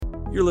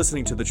You're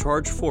listening to the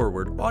Charge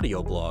Forward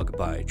audio blog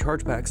by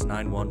Chargebacks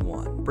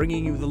 911,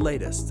 bringing you the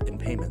latest in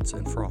payments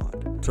and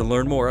fraud. To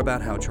learn more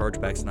about how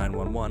Chargebacks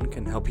 911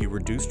 can help you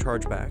reduce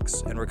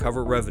chargebacks and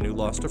recover revenue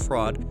lost to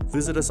fraud,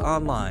 visit us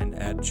online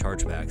at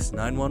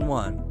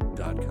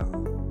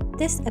chargebacks911.com.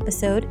 This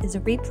episode is a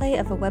replay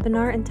of a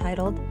webinar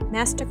entitled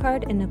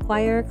MasterCard and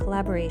Acquire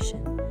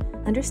Collaboration,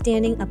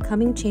 Understanding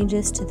Upcoming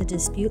Changes to the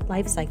Dispute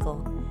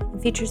Lifecycle, and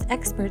features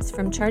experts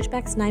from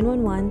Chargebacks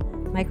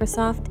 911,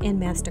 Microsoft,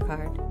 and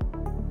MasterCard.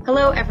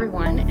 Hello,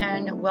 everyone,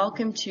 and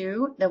welcome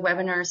to the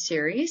webinar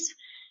series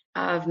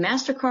of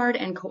MasterCard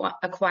and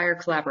Acquire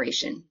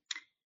Collaboration.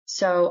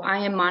 So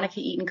I am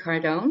Monica Eaton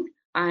Cardone.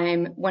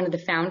 I'm one of the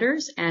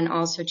founders and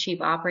also Chief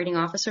Operating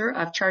Officer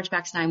of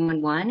Chargebacks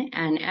 911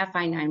 and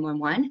FI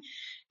 911.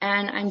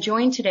 And I'm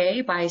joined today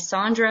by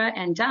Sandra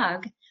and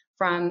Doug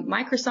from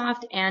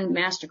Microsoft and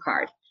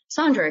MasterCard.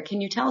 Sandra,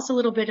 can you tell us a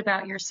little bit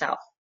about yourself?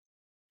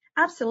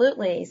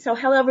 Absolutely. So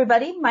hello,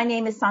 everybody. My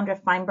name is Sandra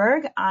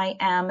Feinberg. I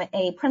am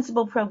a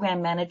Principal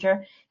Program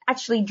Manager,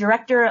 actually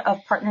Director of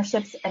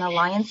Partnerships and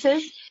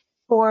Alliances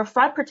for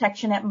Fraud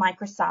Protection at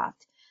Microsoft.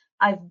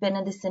 I've been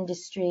in this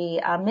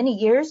industry many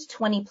years,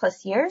 20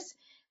 plus years,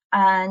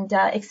 and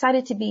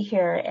excited to be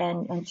here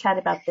and chat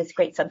about this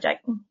great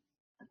subject.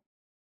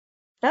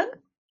 Doug?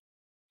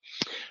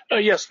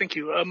 Yes, thank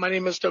you. My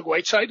name is Doug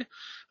Whiteside.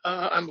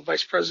 I'm a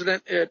Vice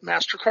President at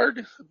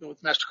MasterCard. I've been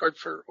with MasterCard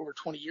for over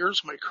 20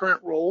 years. My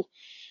current role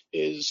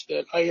is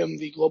that I am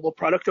the Global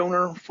Product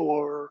Owner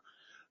for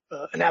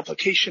an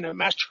application at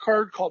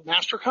MasterCard called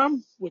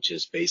MasterCom, which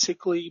is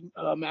basically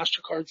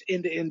MasterCard's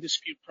end-to-end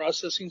dispute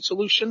processing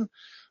solution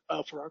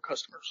for our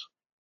customers.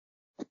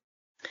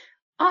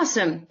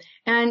 Awesome.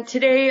 And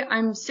today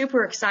I'm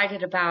super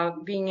excited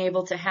about being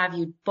able to have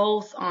you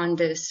both on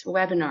this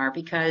webinar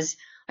because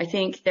I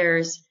think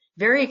there's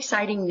very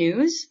exciting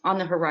news on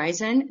the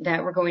horizon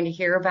that we're going to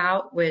hear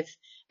about with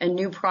a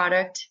new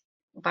product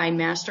by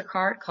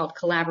MasterCard called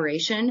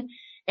Collaboration.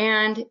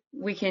 And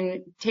we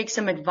can take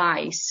some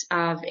advice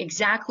of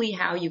exactly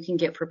how you can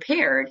get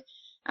prepared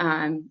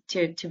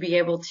to be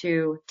able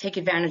to take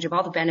advantage of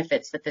all the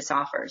benefits that this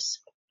offers.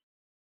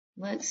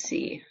 Let's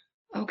see.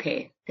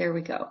 Okay, there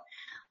we go.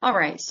 All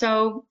right,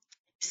 so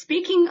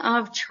speaking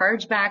of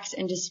chargebacks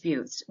and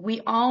disputes,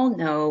 we all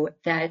know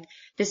that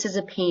this is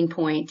a pain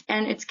point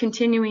and it's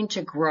continuing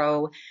to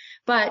grow.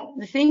 But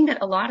the thing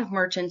that a lot of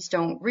merchants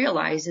don't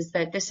realize is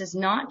that this is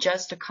not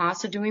just a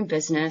cost of doing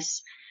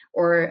business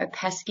or a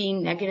pesky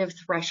negative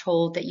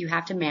threshold that you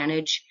have to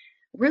manage.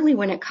 Really,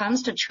 when it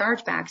comes to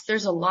chargebacks,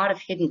 there's a lot of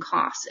hidden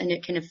costs and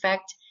it can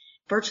affect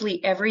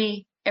virtually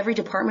every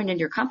department in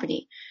your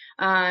company.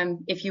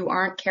 If you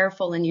aren't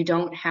careful and you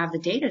don't have the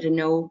data to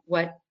know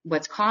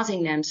what's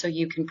causing them so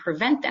you can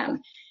prevent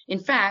them. In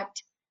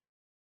fact,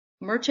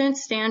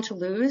 merchants stand to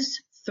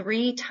lose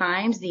 3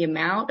 times the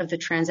amount of the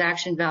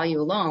transaction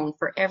value alone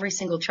for every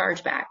single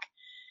chargeback.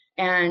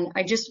 And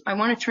I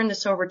want to turn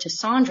this over to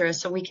Sandra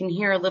so we can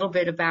hear a little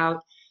bit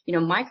about,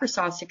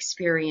 Microsoft's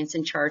experience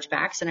in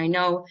chargebacks. And I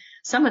know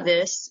some of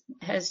this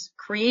has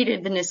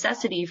created the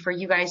necessity for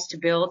you guys to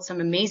build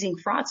some amazing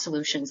fraud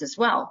solutions as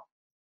well.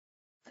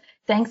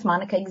 Thanks,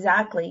 Monica.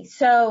 Exactly.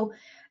 So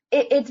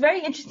it's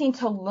very interesting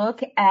to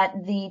look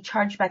at the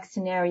chargeback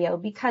scenario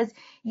because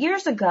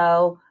years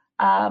ago,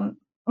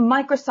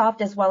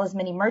 Microsoft, as well as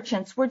many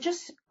merchants, were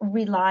just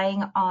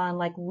relying on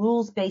like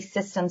rules-based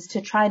systems to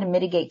try to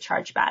mitigate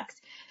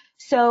chargebacks.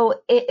 So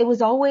it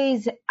was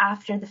always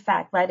after the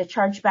fact, right? A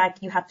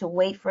chargeback, you have to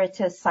wait for it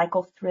to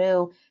cycle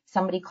through.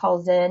 Somebody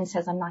calls in,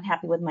 says, I'm not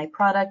happy with my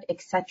product,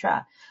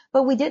 etc.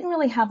 But we didn't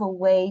really have a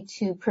way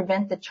to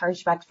prevent the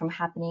chargebacks from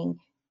happening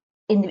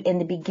in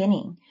the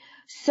beginning.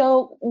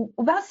 So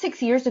about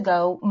 6 years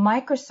ago,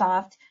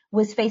 Microsoft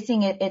was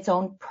facing its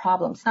own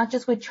problems, not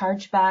just with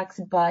chargebacks,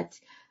 but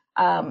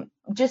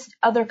just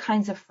other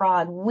kinds of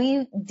fraud.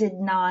 We did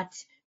not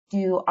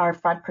do our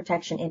fraud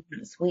protection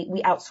in-house.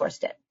 We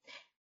outsourced it.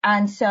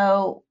 And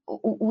so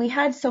we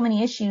had so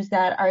many issues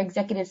that our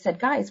executives said,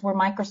 guys, we're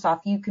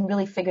Microsoft. You can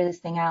really figure this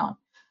thing out.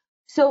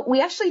 So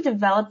we actually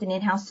developed an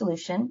in-house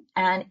solution,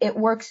 and it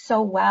works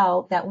so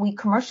well that we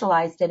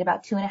commercialized it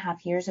about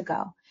 2.5 years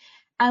ago.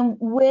 And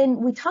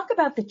when we talk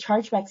about the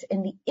chargebacks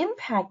and the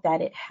impact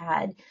that it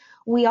had,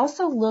 we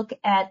also look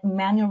at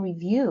manual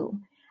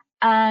review.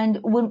 And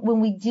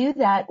when we do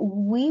that,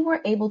 we were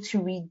able to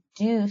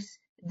reduce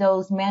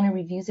those manual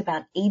reviews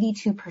about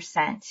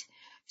 82%.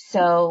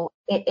 So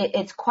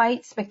it's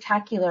quite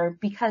spectacular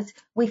because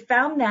we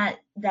found that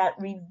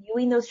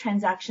reviewing those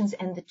transactions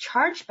and the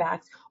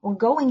chargebacks were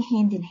going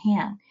hand in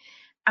hand.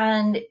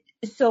 And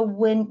so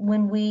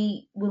when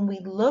we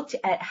looked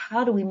at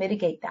how do we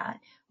mitigate that,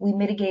 we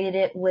mitigated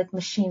it with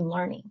machine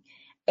learning.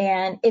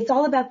 And it's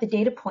all about the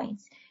data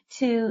points.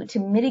 To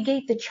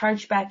mitigate the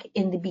chargeback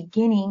in the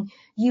beginning,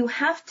 you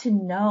have to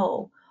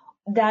know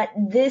that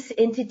this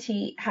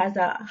entity has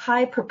a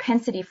high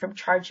propensity for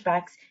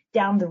chargebacks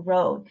down the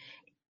road.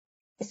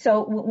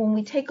 So when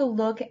we take a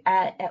look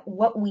at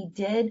what we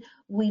did,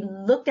 we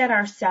looked at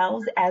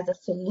ourselves as a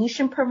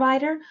solution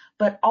provider,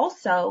 but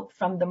also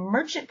from the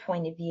merchant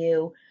point of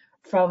view,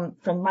 from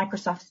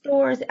Microsoft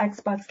stores,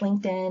 Xbox,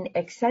 LinkedIn,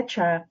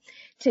 etc.,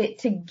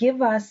 to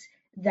give us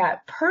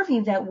that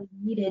purview that we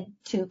needed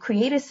to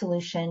create a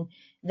solution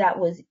that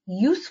was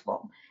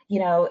useful.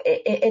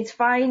 It's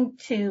fine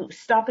to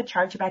stop a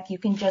chargeback. You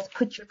can just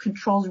put your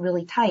controls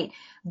really tight,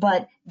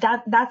 but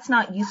that's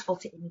not useful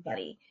to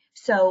anybody.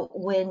 So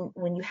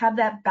when you have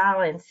that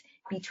balance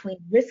between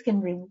risk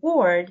and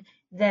reward,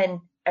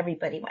 then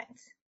everybody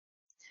wins.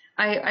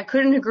 I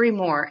couldn't agree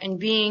more. And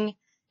being,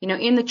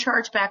 in the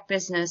chargeback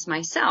business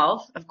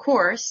myself, of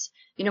course,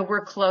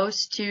 we're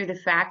close to the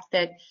fact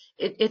that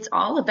it's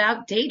all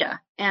about data.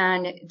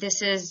 And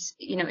this is,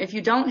 if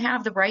you don't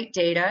have the right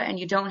data and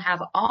you don't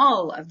have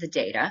all of the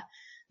data,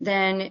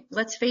 then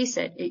let's face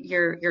it,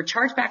 your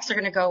chargebacks are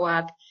going to go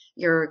up.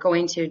 You're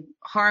going to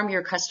harm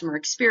your customer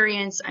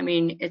experience. I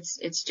mean,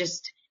 it's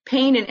just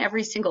pain in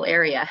every single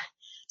area.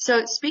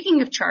 So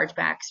speaking of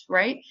chargebacks,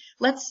 right,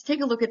 let's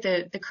take a look at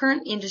the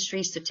current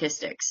industry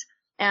statistics.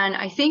 And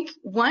I think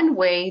one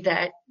way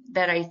that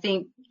I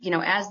think,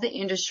 as the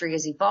industry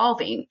is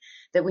evolving,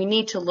 that we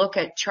need to look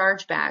at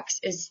chargebacks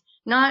is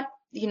not,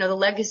 the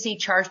legacy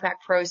chargeback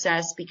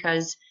process,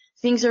 because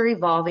things are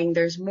evolving.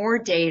 There's more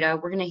data.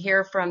 We're going to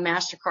hear from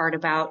MasterCard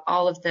about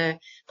all of the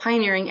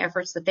pioneering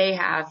efforts that they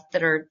have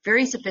that are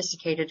very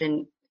sophisticated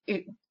and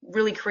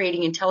really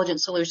creating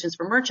intelligent solutions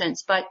for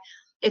merchants. But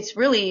it's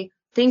really,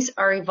 things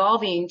are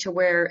evolving to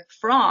where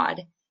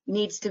fraud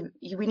we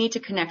need to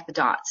connect the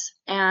dots.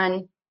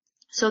 And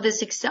so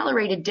this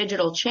accelerated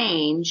digital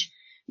change,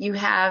 you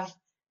have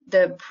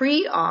the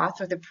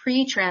pre-auth or the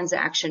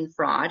pre-transaction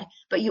fraud,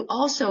 but you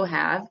also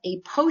have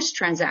a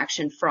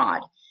post-transaction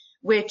fraud,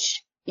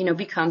 which,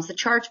 becomes the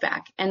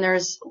chargeback. And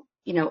there's,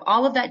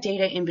 all of that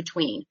data in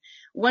between.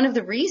 One of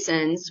the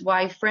reasons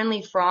why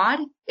friendly fraud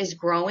is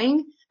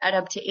growing at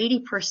up to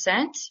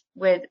 80%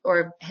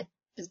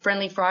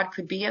 friendly fraud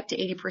could be up to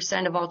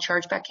 80% of all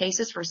chargeback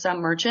cases for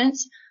some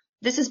merchants.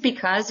 This is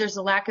because there's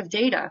a lack of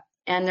data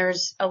and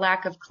there's a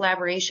lack of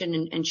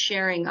collaboration and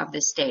sharing of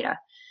this data.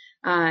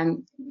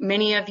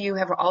 Many of you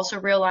have also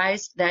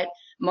realized that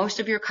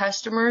most of your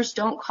customers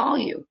don't call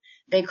you.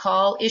 They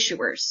call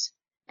issuers,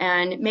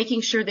 and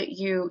making sure that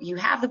you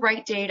have the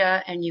right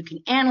data and you can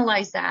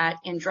analyze that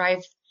and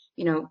drive,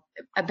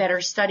 a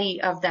better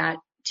study of that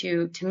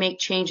to make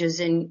changes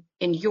in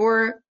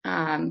your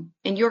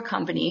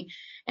company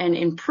and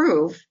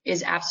improve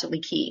is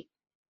absolutely key.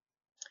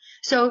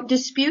 So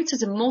disputes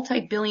is a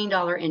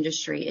multi-billion-dollar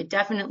industry. It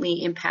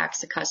definitely impacts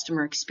the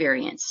customer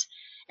experience.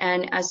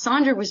 And as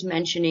Sandra was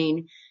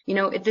mentioning,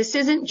 this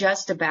isn't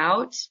just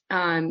about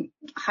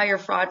higher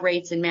fraud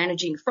rates and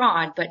managing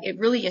fraud, but it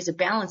really is a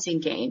balancing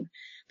game,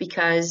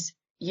 because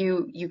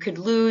you could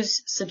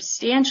lose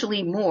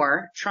substantially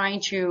more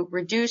trying to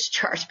reduce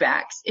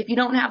chargebacks if you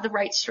don't have the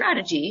right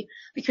strategy,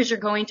 because you're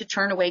going to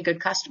turn away good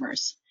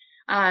customers.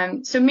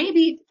 So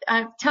maybe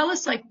tell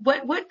us,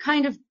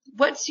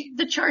 what's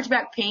the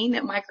chargeback pain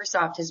that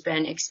Microsoft has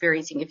been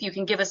experiencing? If you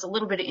can give us a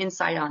little bit of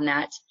insight on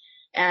that,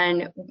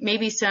 and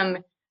maybe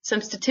some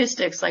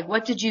statistics, like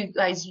what did you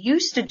guys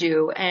used to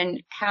do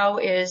and how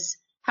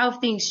have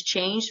things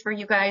changed for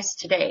you guys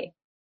today?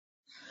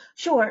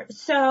 Sure.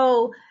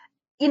 So,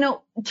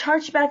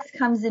 chargebacks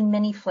comes in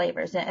many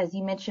flavors. As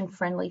you mentioned,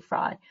 friendly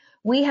fraud.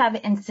 We have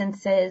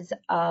instances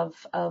of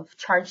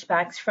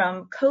chargebacks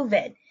from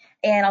COVID,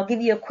 and I'll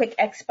give you a quick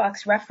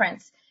Xbox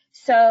reference.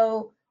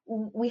 So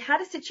we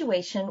had a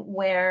situation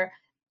where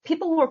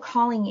people were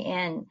calling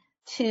in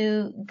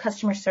to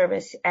customer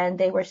service and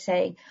they were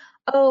saying,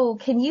 "Oh,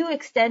 can you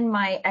extend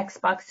my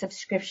Xbox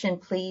subscription,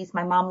 please?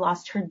 My mom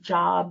lost her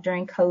job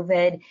during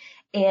COVID,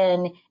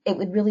 and it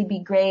would really be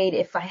great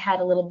if I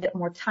had a little bit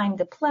more time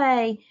to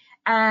play."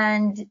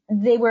 And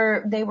they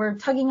were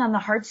tugging on the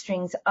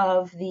heartstrings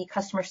of the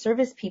customer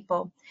service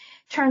people.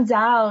 Turns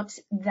out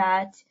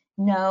that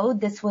no,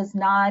 this was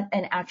not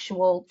an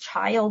actual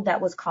child that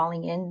was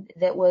calling in.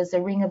 That was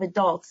a ring of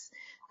adults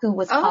who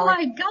was calling. Oh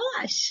my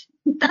gosh,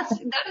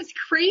 that is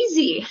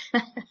crazy.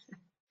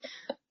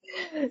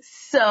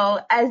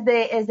 So as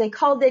they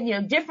called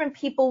in, different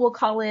people will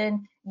call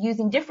in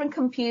using different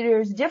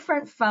computers,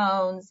 different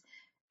phones.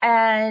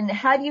 And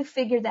how do you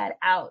figure that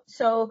out?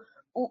 So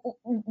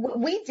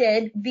we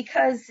did,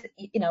 because,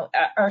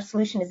 our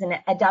solution is an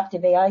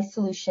adaptive AI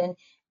solution,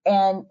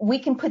 and we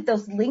can put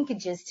those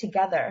linkages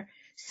together.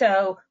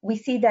 So we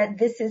see that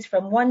this is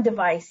from one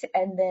device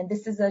and then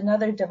this is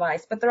another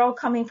device, but they're all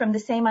coming from the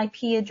same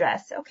IP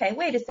address. Okay,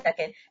 wait a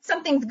second.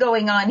 Something's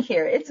going on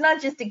here. It's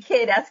not just a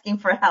kid asking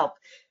for help.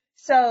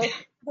 So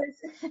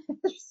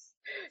there's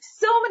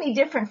so many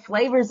different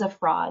flavors of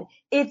fraud.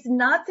 It's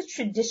not the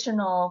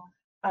traditional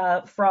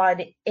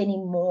fraud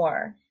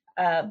anymore.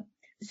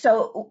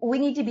 So we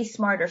need to be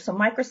smarter. So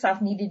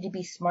Microsoft needed to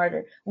be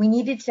smarter. We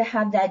needed to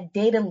have that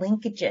data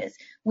linkages.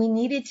 We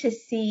needed to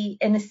see,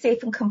 in a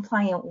safe and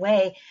compliant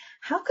way,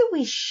 how can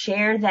we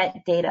share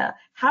that data?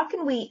 How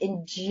can we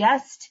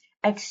ingest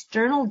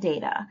external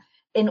data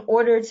in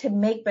order to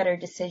make better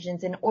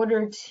decisions, in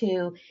order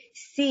to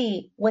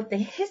see what the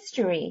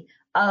history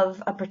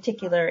of a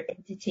particular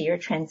entity or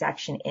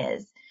transaction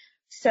is?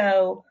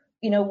 So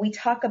we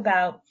talk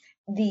about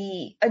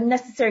the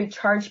unnecessary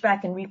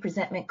chargeback and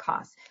representment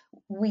costs.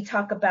 We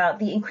talk about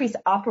the increased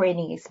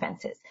operating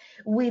expenses.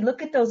 We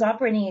look at those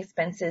operating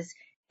expenses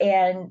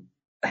and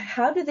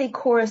how do they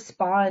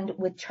correspond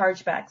with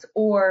chargebacks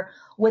or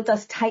with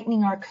us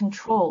tightening our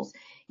controls?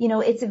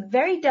 It's a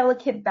very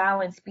delicate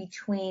balance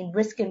between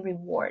risk and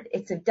reward.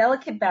 It's a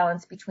delicate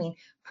balance between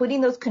putting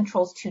those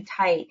controls too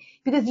tight,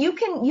 because you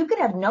can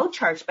have no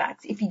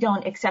chargebacks if you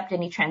don't accept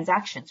any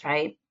transactions,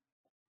 right?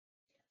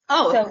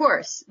 Oh, of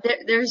course.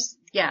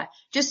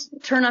 Just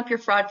turn up your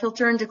fraud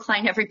filter and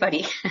decline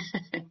everybody.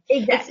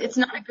 Exactly. It's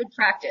not a good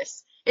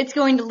practice. It's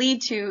going to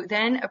lead to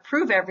then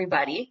approve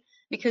everybody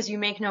because you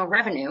make no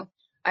revenue.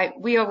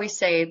 We always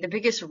say the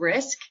biggest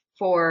risk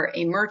for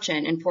a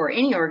merchant and for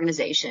any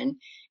organization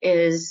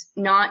is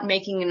not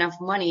making enough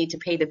money to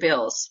pay the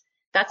bills.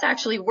 That's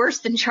actually worse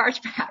than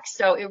chargebacks.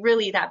 So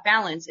that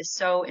balance is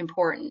so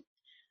important.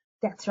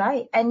 That's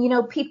right. And,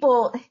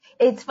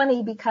 it's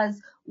funny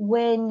because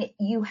when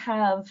you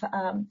have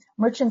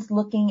merchants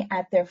looking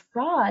at their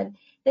fraud,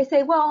 they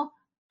say, well,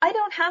 I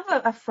don't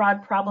have a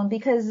fraud problem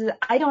because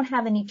I don't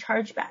have any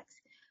chargebacks.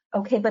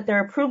 Okay, but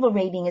their approval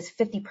rating is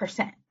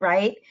 50%,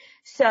 right?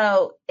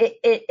 So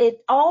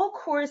it all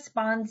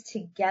corresponds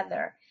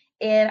together.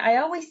 And I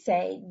always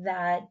say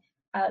that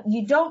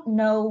you don't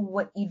know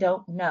what you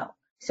don't know.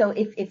 So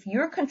if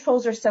your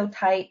controls are so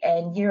tight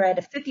and you're at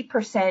a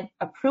 50%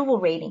 approval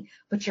rating,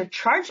 but your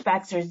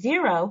chargebacks are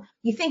 0,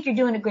 you think you're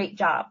doing a great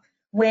job.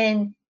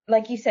 When,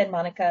 like you said,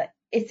 Monica,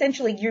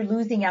 essentially you're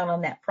losing out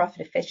on that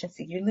profit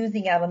efficiency. You're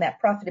losing out on that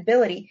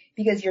profitability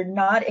because you're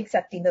not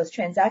accepting those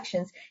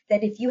transactions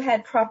that if you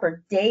had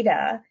proper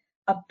data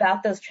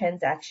about those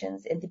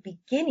transactions in the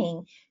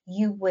beginning,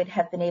 you would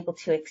have been able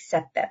to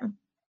accept them.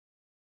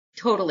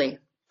 Totally.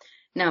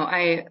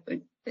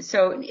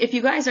 So if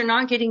you guys are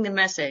not getting the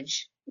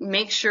message,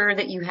 make sure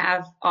that you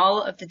have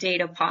all of the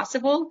data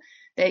possible,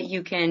 that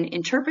you can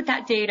interpret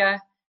that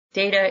data.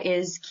 Data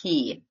is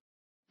key.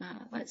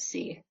 Let's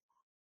see.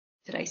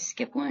 Did I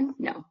skip one?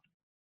 No.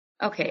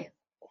 Okay.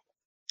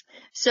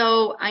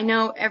 So I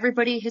know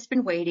everybody has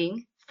been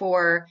waiting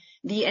for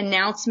the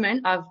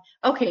announcement of,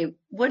 okay,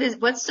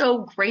 what's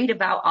so great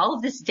about all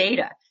of this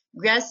data?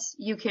 Yes,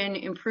 you can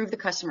improve the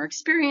customer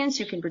experience.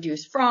 You can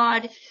reduce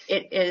fraud.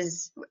 It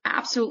is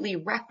absolutely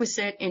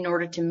requisite in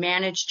order to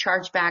manage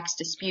chargebacks,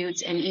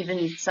 disputes, and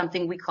even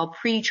something we call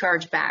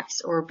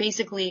pre-chargebacks, or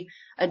basically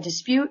a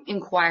dispute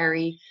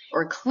inquiry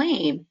or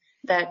claim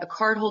that a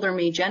cardholder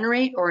may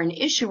generate or an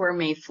issuer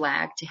may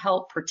flag to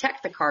help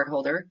protect the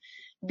cardholder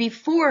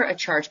before a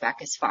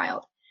chargeback is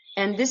filed.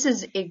 And this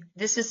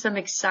is some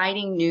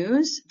exciting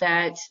news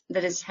that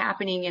is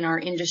happening in our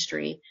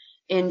industry.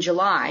 In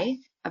July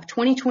of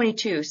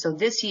 2022, so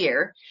this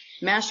year,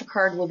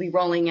 MasterCard will be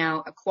rolling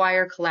out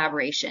Acquire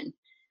Collaboration.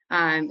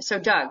 So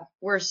Doug,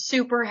 we're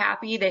super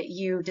happy that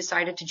you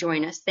decided to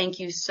join us. Thank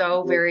you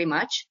so very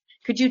much.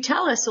 Could you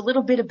tell us a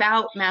little bit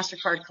about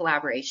MasterCard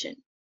Collaboration?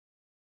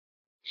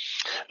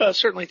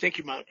 Certainly. Thank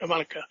you,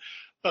 Monica.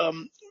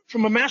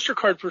 From a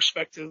MasterCard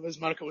perspective,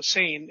 as Monica was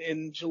saying,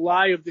 in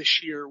July of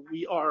this year,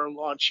 we are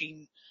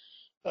launching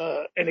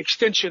an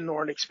extension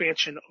or an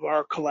expansion of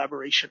our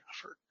collaboration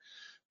effort.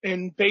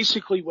 And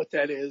basically what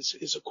that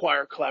is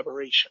Acquire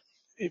Collaboration.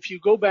 If you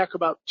go back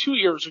about 2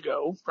 years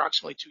ago,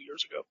 approximately 2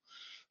 years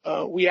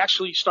ago, we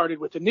actually started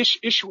with an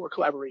issuer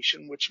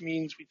collaboration, which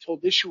means we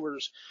told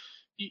issuers,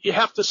 you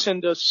have to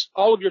send us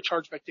all of your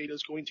chargeback data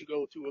is going to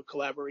go through a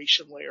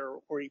collaboration layer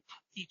or a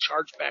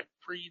e-chargeback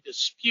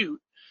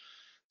pre-dispute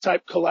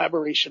type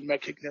collaboration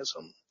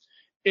mechanism.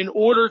 In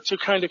order to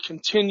kind of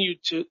continue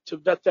to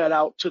vet that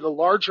out to the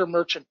larger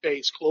merchant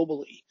base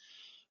globally,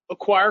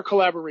 Acquire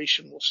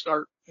Collaboration will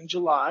start in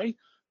July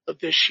of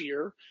this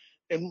year.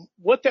 And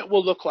what that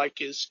will look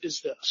like is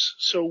this.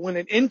 So when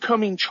an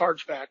incoming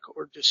chargeback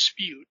or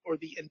dispute or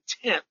the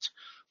intent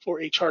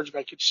for a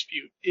chargeback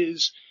dispute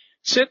is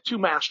sent to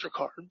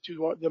MasterCard,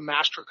 to the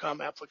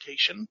Mastercom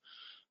application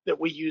that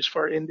we use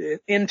for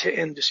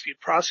end-to-end dispute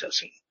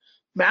processing,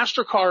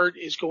 MasterCard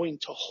is going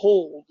to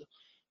hold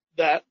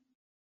that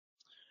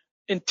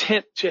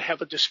intent to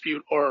have a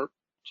dispute or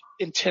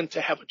intent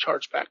to have a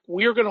chargeback.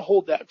 We are going to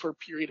hold that for a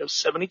period of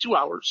 72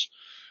 hours.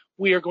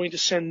 We are going to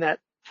send that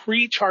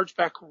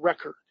pre-chargeback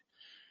record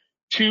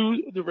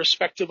to the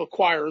respective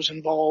acquirers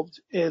involved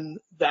in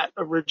that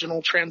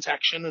original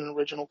transaction and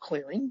original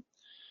clearing.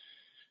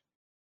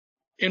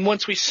 And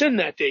once we send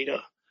that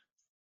data,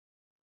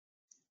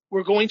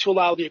 we're going to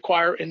allow the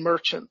acquirer and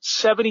merchant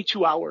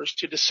 72 hours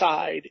to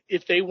decide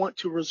if they want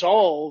to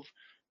resolve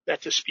that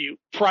dispute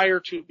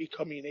prior to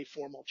becoming a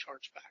formal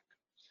chargeback.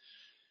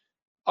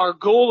 Our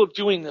goal of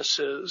doing this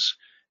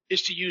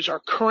is to use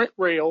our current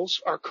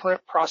rails, our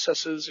current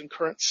processes and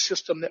current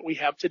system that we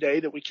have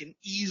today that we can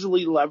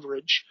easily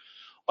leverage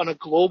on a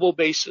global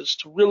basis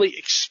to really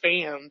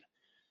expand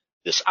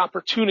this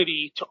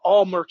opportunity to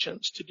all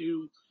merchants to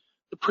do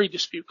the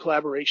pre-dispute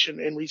collaboration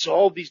and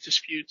resolve these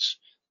disputes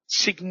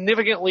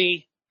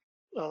significantly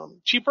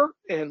cheaper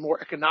and more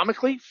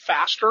economically,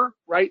 faster,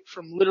 right,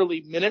 from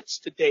literally minutes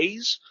to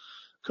days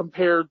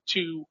compared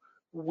to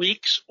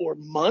weeks or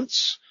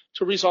months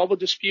to resolve a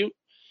dispute,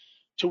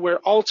 to where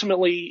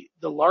ultimately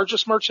the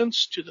largest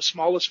merchants to the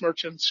smallest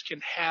merchants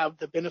can have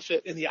the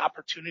benefit and the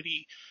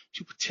opportunity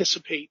to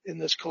participate in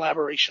this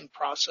collaboration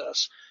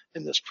process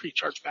in this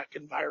pre-chargeback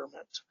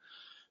environment.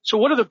 So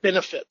what are the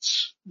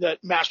benefits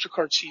that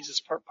MasterCard sees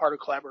as part of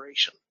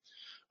collaboration?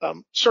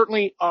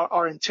 Certainly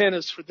our intent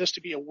is for this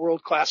to be a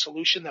world-class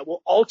solution that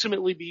will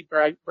ultimately be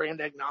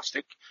brand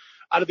agnostic.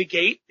 Out of the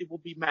gate, it will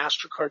be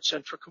MasterCard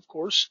centric, of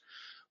course.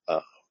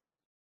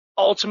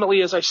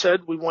 Ultimately, as I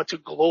said, we want to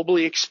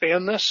globally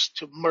expand this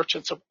to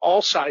merchants of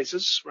all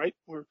sizes, right?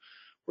 We're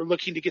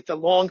looking to get the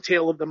long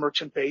tail of the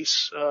merchant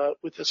base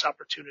with this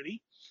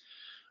opportunity.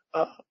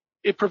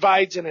 It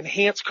provides an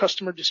enhanced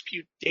customer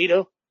dispute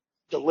data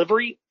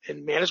delivery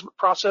and management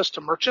process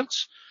to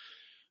merchants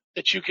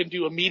that you can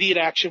do immediate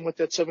action with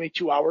that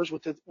 72 hours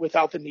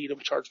without the need of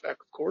a chargeback,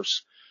 of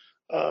course.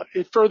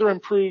 It further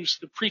improves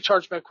the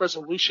pre-chargeback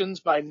resolutions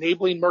by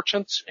enabling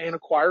merchants and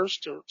acquirers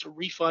to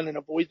refund and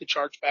avoid the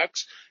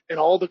chargebacks and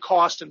all the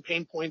cost and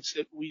pain points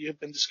that we have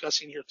been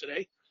discussing here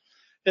today.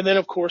 And then,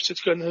 of course,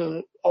 it's going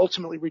to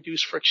ultimately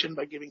reduce friction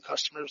by giving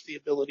customers the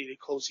ability to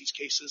close these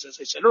cases, as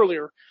I said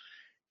earlier,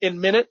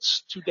 in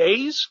minutes to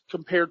days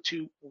compared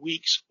to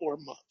weeks or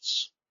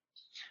months.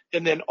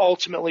 And then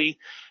ultimately,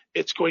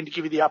 it's going to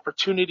give you the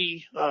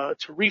opportunity to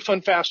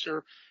refund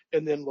faster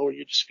and then lower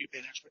your dispute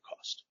management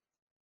cost.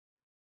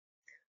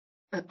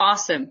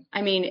 Awesome.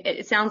 I mean,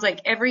 it sounds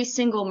like every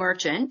single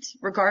merchant,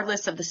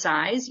 regardless of the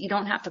size, you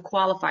don't have to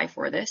qualify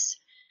for this,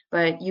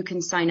 but you can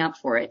sign up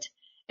for it.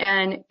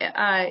 And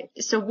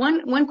so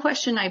one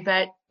question I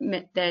bet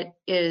that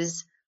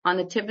is on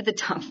the tip of the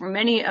tongue for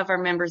many of our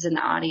members in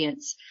the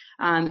audience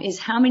is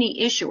how many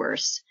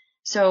issuers.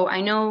 So I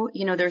know,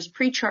 there's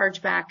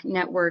pre-chargeback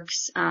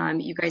networks.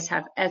 You guys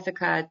have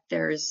Ethoca.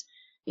 There's,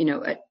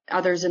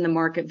 others in the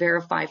market,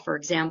 Verify, for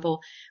example.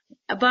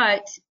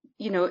 But,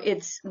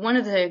 it's one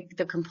of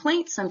the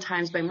complaints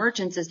sometimes by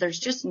merchants is there's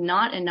just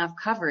not enough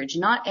coverage,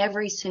 not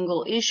every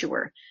single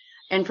issuer.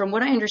 And from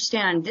what I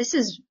understand,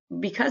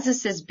 because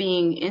this is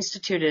being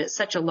instituted at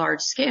such a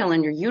large scale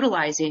and you're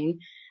utilizing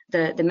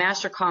the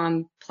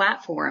Mastercom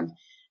platform,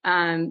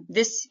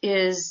 this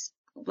is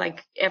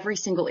like every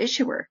single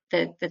issuer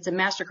that's a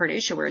MasterCard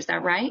issuer. Is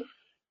that right?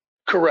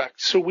 Correct.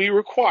 So we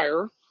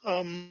require,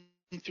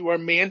 through our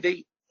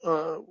mandate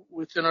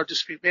within our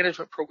dispute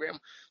management program,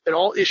 that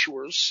all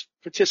issuers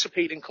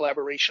participate in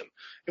collaboration.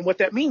 And what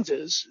that means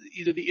is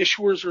either the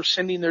issuers are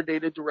sending their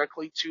data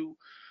directly to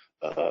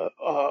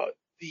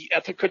the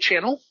Ethoca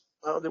channel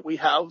that we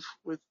have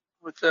with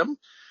them,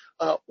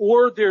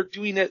 or they're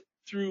doing it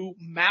through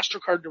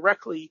MasterCard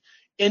directly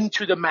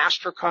into the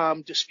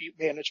Mastercom dispute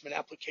management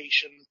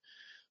application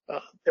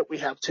that we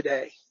have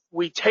today.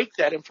 We take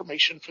that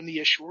information from the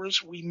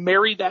issuers, we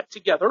marry that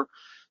together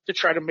to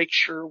try to make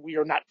sure we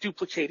are not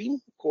duplicating,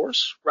 of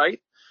course,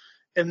 right?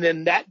 And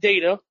then that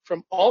data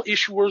from all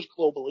issuers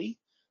globally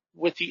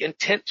with the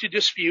intent to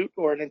dispute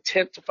or an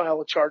intent to file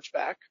a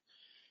chargeback,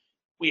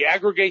 we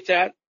aggregate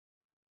that,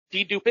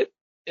 dedupe it,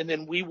 and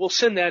then we will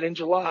send that in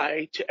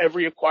July to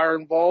every acquirer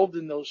involved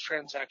in those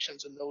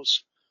transactions and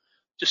those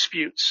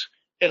disputes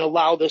and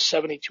allow this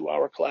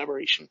 72-hour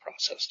collaboration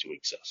process to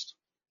exist.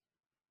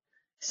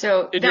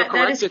 So you're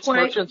correct. It's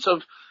merchants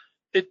of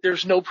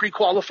there's no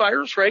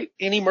pre-qualifiers, right?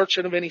 Any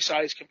merchant of any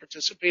size can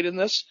participate in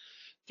this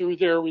through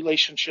their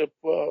relationship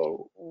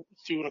through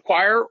an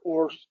acquirer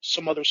or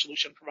some other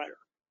solution provider.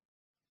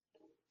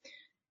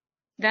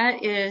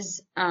 That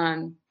is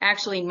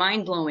actually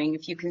mind-blowing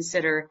if you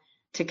consider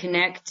to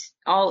connect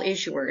all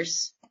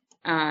issuers.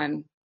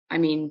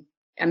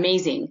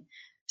 Amazing.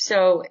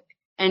 So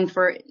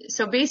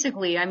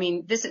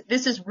basically,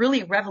 this is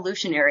really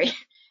revolutionary.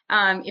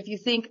 If you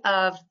think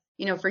of,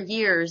 for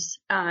years,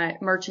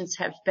 merchants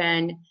have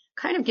been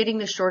kind of getting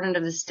the short end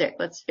of the stick,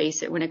 let's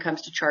face it, when it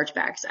comes to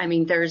chargebacks.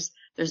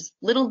 There's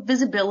little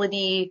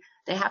visibility.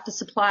 They have to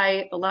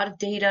supply a lot of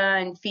data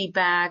and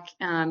feedback.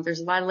 There's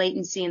a lot of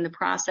latency in the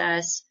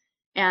process,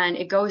 and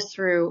it goes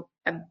through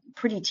a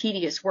pretty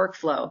tedious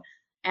workflow.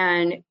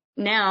 And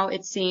now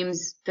it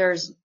seems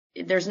there's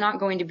not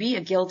going to be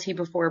a guilty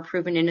before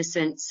proven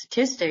innocent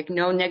statistic,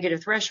 no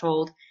negative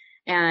threshold.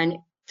 And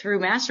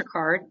through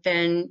MasterCard,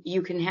 then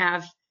you can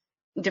have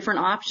different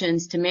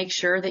options to make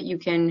sure that you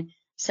can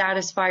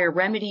satisfy or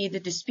remedy the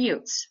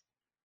disputes.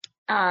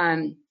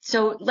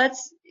 So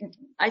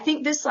I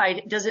think this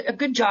slide does a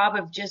good job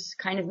of just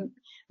kind of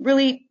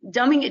really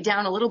dumbing it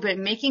down a little bit,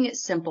 making it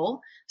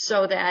simple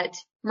so that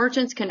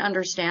merchants can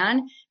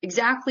understand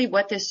exactly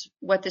what this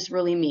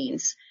really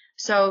means.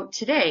 So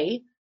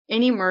today,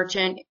 any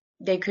merchant,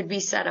 they could be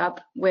set up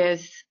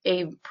with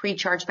a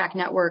pre-chargeback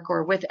network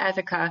or with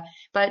Ethoca,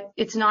 but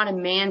it's not a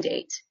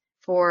mandate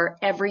for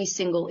every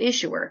single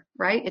issuer,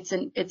 right? It's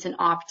an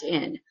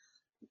opt-in.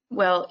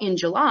 Well, in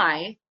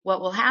July,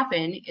 what will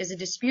happen is a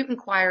dispute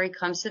inquiry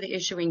comes to the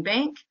issuing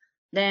bank,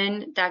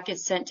 then that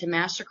gets sent to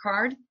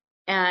MasterCard,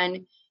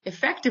 and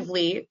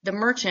effectively the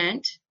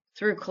merchant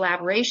through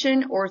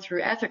collaboration or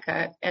through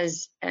Ethoca,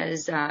 as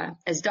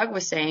Doug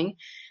was saying,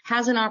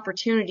 has an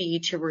opportunity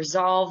to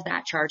resolve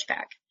that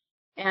chargeback.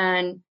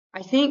 And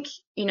I think,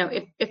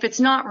 if it's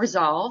not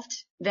resolved,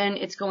 then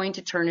it's going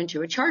to turn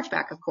into a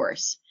chargeback, of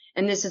course.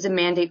 And this is a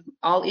mandate.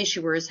 All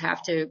issuers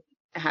have to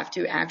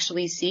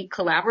actually seek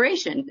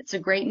collaboration. It's a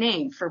great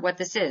name for what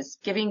this is,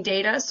 giving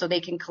data so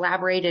they can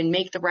collaborate and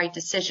make the right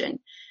decision.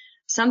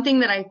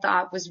 Something that I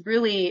thought was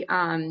really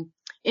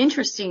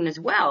interesting as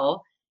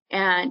well,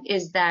 and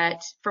is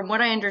that from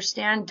what I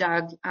understand,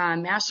 Doug,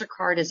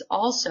 MasterCard is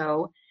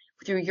also,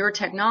 through your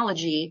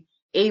technology,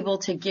 able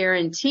to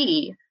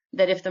guarantee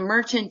that if the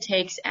merchant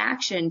takes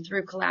action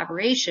through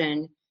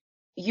collaboration,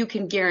 you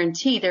can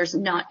guarantee there's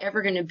not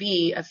ever going to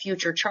be a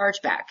future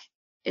chargeback.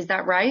 Is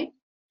that right?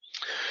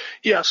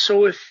 Yeah.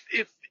 So if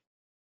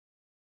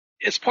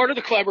as part of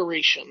the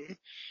collaboration,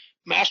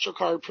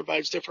 MasterCard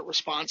provides different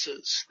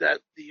responses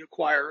that the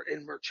acquirer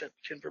and merchant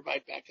can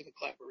provide back in the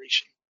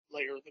collaboration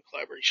layer of the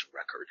collaboration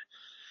record.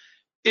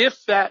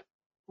 If that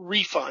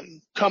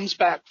refund comes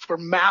back for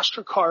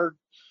MasterCard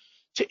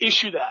to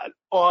issue that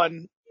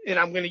on, and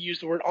I'm going to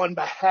use the word on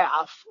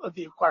behalf of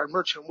the acquired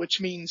merchant,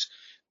 which means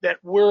that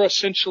we're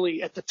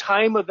essentially at the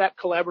time of that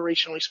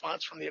collaboration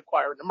response from the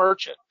acquirer and the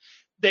merchant,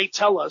 they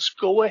tell us,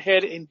 go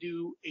ahead and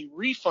do a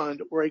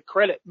refund or a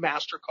credit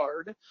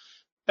MasterCard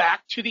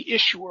back to the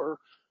issuer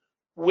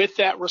with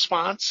that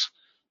response,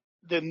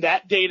 then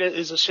that data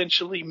is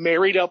essentially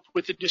married up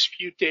with the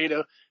dispute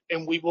data,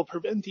 and we will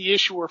prevent the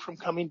issuer from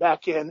coming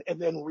back in and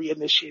then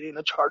reinitiating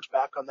a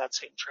chargeback on that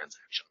same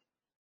transaction.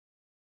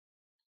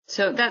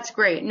 So that's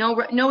great.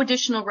 No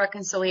additional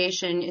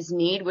reconciliation is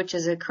needed, which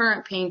is a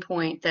current pain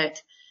point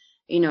that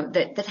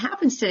that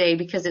happens today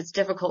because it's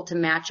difficult to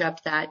match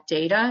up that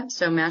data.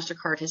 So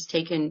MasterCard has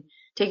taken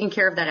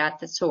care of that at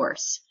the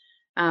source.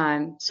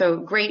 So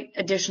great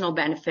additional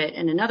benefit.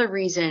 And another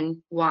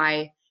reason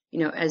why,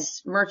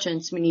 as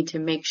merchants, we need to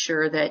make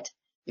sure that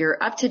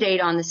you're up to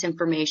date on this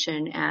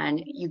information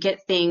and you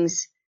get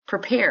things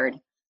prepared.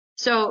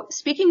 So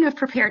speaking of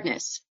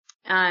preparedness,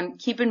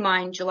 keep in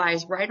mind July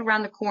is right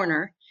around the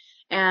corner,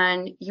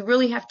 and you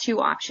really have two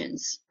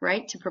options,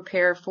 right, to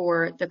prepare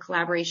for the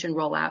collaboration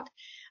rollout.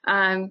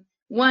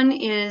 One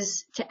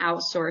is to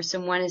outsource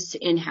and one is to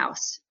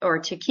in-house, or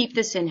to keep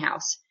this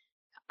in-house.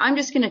 I'm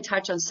just going to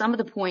touch on some of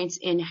the points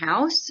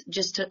in-house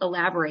just to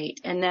elaborate,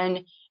 and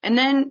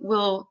then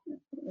we'll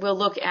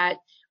look at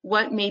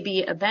what may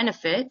be a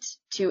benefit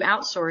to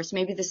outsource,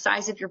 maybe the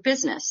size of your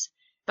business.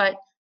 But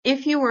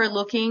if you are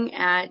looking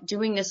at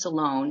doing this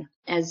alone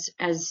as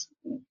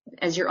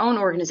your own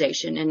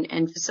organization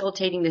and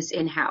facilitating this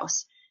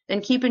in-house,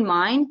 then keep in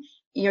mind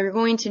you're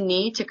going to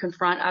need to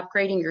confront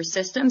upgrading your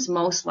systems,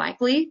 most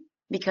likely,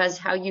 because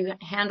how you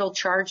handle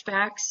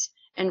chargebacks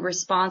and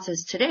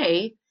responses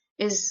today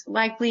is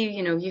likely,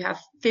 you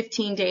have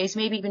 15 days,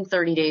 maybe even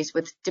 30 days,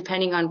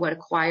 depending on what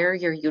acquirer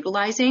you're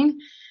utilizing.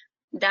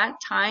 That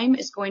time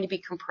is going to be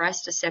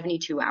compressed to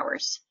 72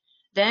 hours.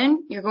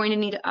 Then you're going to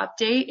need to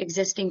update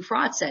existing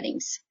fraud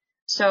settings.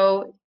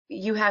 So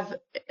you have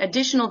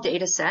additional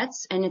data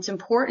sets, and it's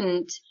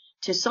important,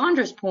 to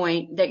Sandra's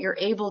point, that you're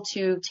able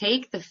to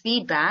take the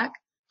feedback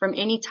from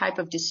any type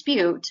of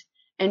dispute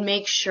and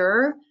make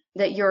sure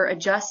that you're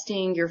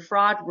adjusting your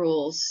fraud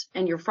rules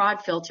and your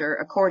fraud filter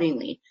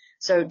accordingly.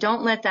 So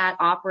don't let that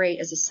operate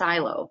as a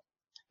silo.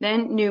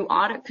 Then new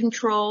audit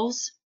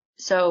controls.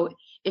 So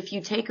if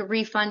you take a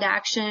refund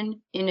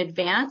action in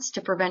advance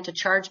to prevent a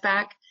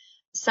chargeback,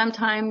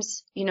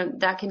 sometimes,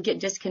 that can get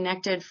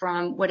disconnected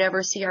from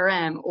whatever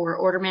CRM or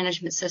order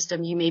management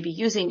system you may be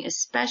using,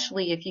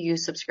 especially if you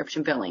use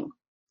subscription billing.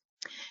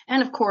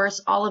 And of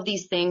course, all of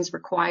these things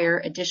require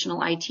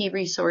additional IT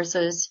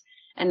resources.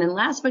 And then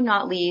last but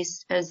not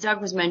least, as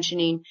Doug was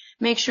mentioning,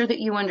 make sure that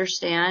you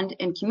understand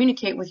and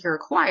communicate with your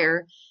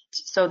acquirer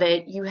so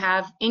that you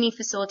have any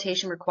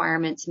facilitation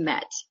requirements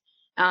met.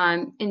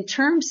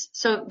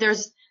 So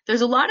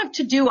there's a lot of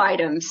to-do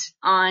items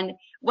on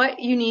what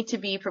you need to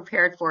be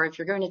prepared for if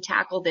you're going to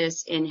tackle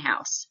this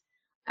in-house.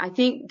 I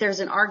think there's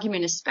an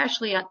argument,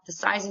 especially at the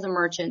size of the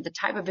merchant, the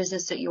type of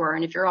business that you are,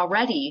 and if you're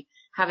already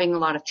having a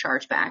lot of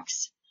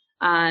chargebacks,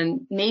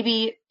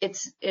 maybe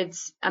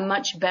it's a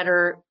much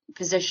better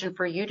position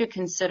for you to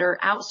consider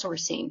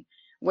outsourcing,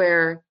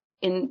 where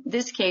in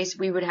this case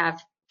we would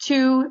have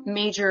two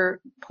major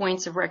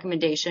points of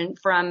recommendation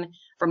from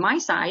my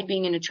side.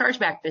 Being in a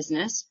chargeback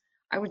business,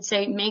 I would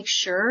say make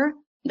sure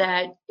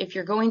that if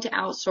you're going to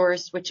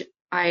outsource, which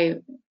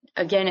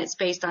it's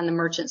based on the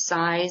merchant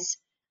size,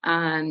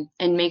 and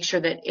make sure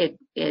that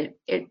it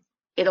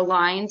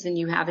aligns and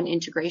you have an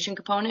integration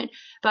component,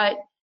 but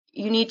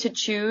you need to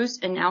choose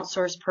an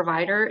outsourced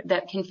provider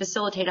that can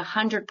facilitate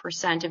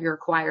 100% of your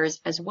acquirers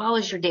as well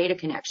as your data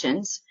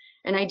connections.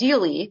 And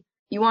ideally,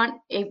 you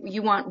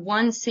want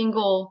one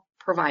single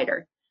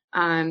provider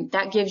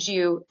that gives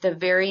you the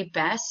very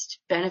best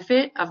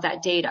benefit of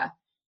that data.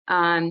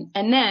 And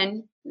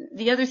then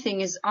the other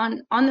thing is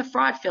on the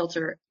fraud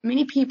filter.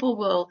 Many people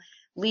will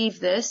leave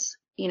this,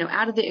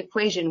 out of the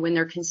equation when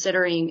they're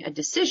considering a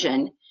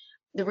decision.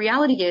 The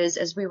reality is,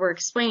 as we were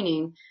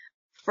explaining,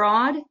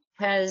 fraud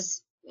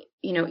has,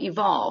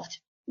 evolved.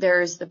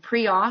 There's the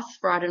pre-auth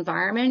fraud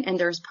environment and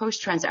there's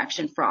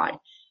post-transaction fraud.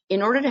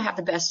 In order to have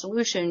the best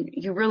solution,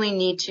 you really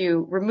need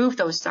to remove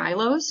those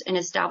silos and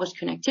establish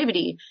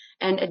connectivity.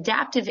 And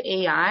adaptive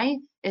AI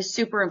is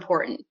super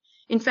important.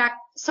 In fact,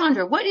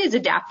 Sandra, what is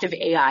adaptive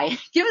AI?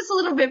 Give us a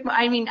little bit.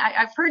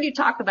 I've heard you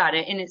talk about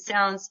it and it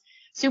sounds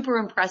super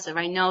impressive.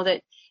 I know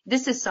that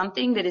this is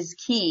something that is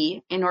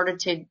key in order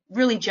to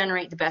really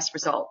generate the best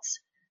results.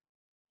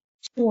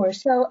 Sure.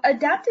 So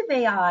adaptive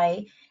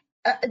AI,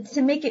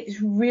 to make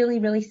it really,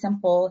 really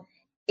simple,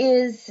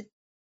 is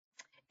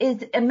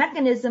a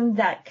mechanism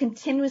that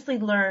continuously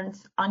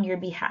learns on your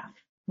behalf,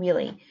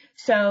 really.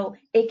 So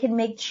it can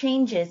make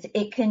changes.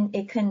 It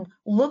can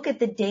look at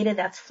the data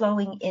that's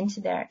flowing into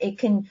there. It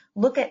can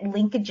look at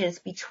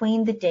linkages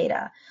between the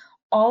data.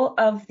 All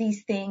of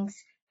these things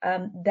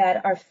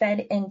that are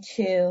fed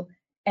into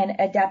an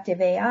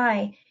adaptive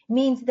AI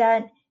means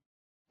that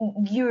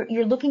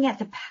you're looking at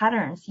the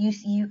patterns.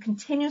 You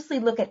continuously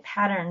look at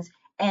patterns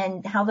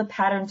and how the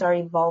patterns are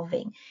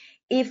evolving.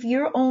 If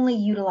you're only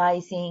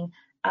utilizing,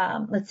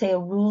 let's say, a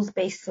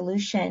rules-based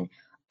solution,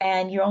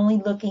 and you're only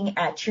looking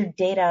at your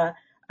data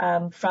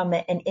from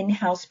an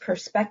in-house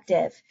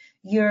perspective,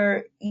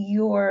 you're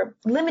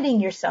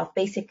limiting yourself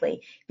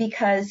basically,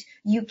 because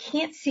you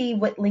can't see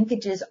what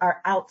linkages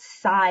are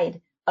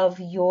outside of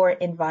your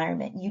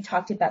environment. You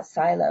talked about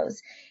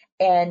silos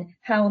and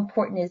how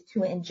important it is to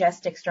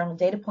ingest external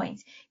data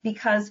points,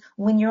 because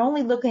when you're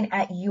only looking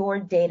at your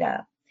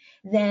data,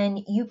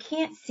 then you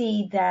can't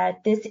see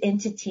that this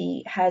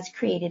entity has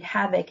created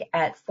havoc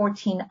at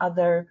 14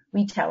 other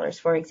retailers,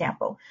 for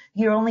example.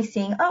 You're only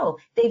seeing, oh,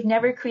 they've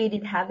never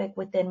created havoc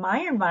within my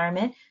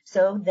environment,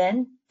 so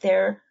then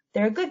they're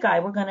a good guy.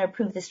 We're going to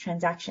approve this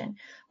transaction.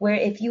 Where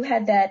if you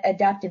had that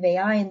adaptive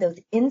AI and those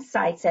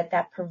insights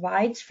that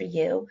provides for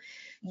you,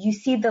 you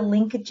see the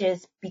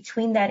linkages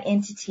between that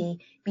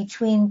entity,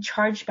 between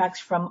chargebacks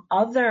from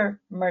other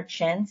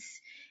merchants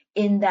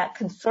in that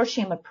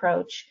consortium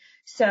approach.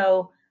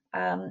 So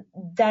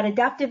that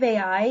adaptive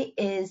AI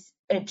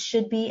it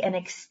should be an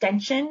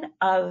extension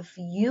of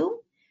you,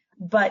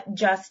 but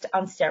just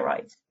on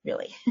steroids,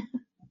 really.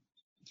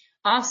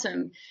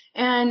 Awesome.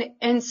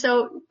 And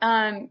so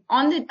on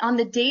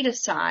the data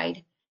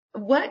side,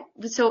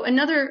 so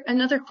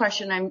another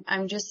question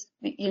I'm just,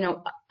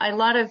 a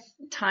lot of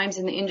times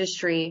in the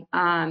industry,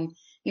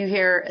 you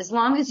hear, as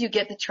long as you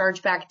get the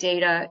chargeback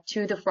data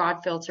to the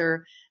fraud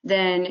filter,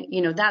 then,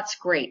 that's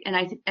great.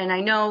 And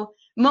I know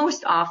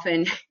most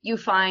often you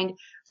find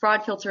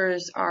fraud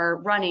filters are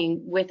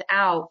running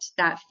without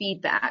that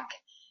feedback.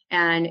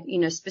 And,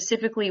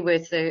 specifically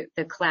with the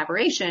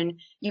collaboration,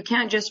 you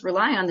can't just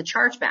rely on the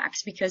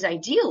chargebacks, because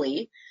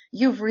ideally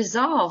you've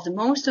resolved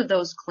most of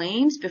those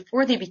claims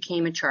before they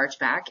became a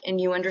chargeback and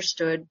you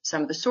understood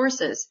some of the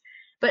sources.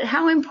 But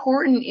how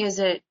important is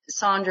it,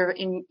 Sandra,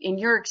 in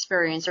your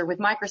experience, or with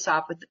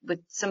Microsoft, with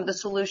some of the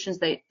solutions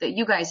that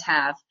you guys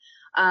have,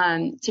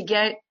 to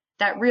get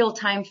that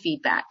real-time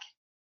feedback?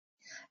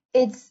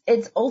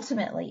 It's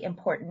ultimately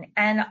important,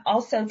 and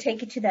also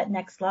take it to that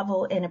next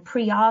level in a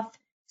pre-auth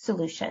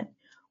solution,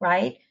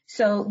 right?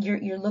 So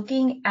you're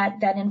looking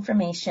at that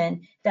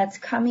information that's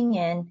coming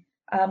in.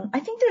 I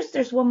think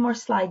there's one more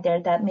slide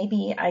there that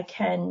maybe I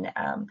can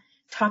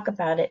talk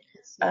about it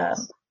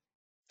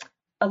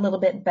a little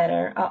bit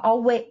better.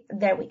 I'll wait.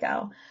 There we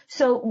go.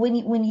 So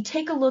when you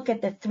take a look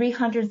at the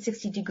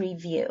 360-degree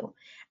view,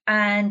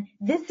 and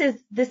this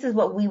is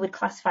what we would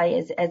classify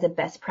as a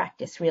best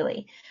practice,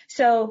 really.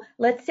 So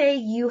let's say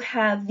you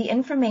have the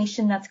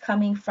information that's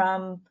coming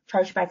from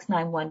Chargebacks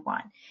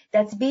 911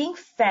 that's being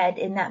fed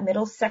in that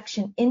middle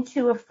section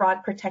into a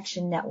fraud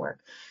protection network.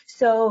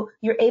 So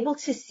you're able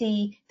to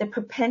see the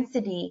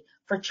propensity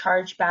for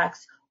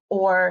chargebacks,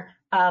 or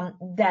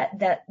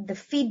that the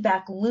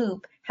feedback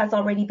loop has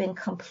already been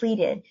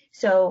completed.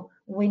 So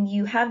when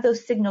you have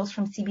those signals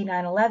from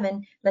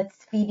CB911 that's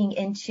feeding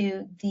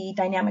into the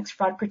Dynamics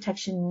Fraud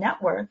Protection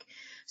Network,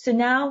 so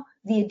now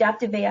the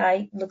adaptive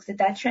AI looks at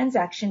that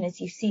transaction.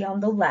 As you see on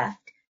the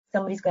left,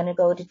 somebody's going to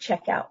go to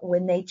checkout.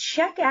 When they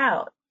check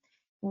out,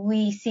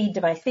 we see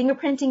device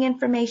fingerprinting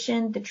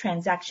information, the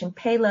transaction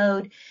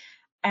payload,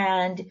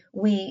 and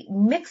we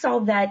mix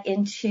all that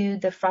into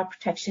the fraud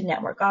protection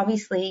network.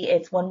 Obviously,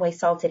 it's one-way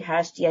salted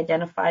hash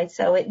de-identified,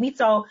 so it meets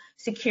all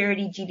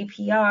security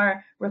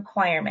GDPR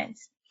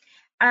requirements.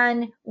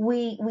 And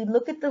we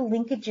look at the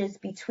linkages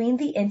between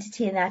the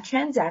entity and that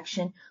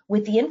transaction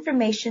with the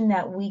information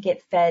that we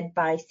get fed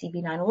by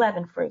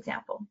CB911, for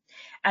example.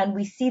 And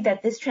we see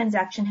that this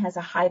transaction has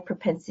a high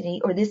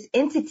propensity, or this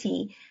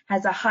entity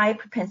has a high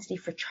propensity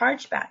for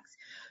chargebacks.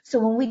 So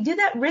when we do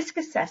that risk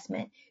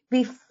assessment,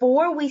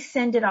 before we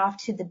send it off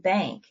to the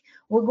bank,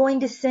 we're going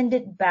to send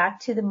it back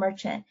to the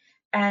merchant.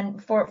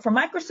 And for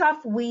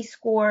Microsoft, we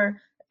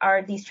score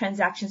these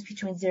transactions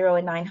between 0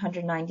 and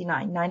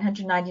 999,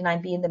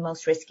 999 being the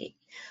most risky.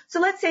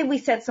 So let's say we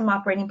set some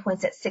operating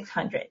points at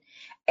 600,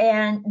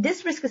 and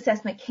this risk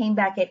assessment came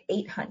back at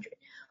 800.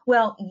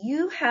 Well,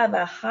 you have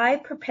a high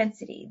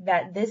propensity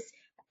that this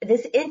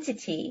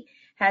entity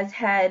has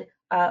had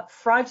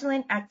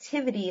fraudulent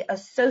activity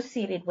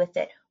associated with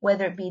it,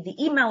 whether it be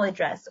the email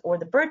address or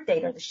the birth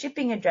date or the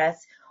shipping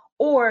address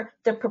or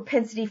the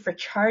propensity for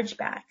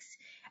chargebacks.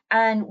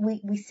 And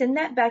we send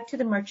that back to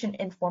the merchant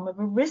in form of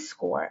a risk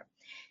score.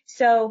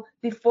 So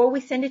before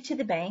we send it to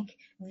the bank,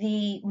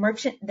 the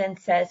merchant then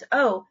says,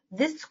 oh,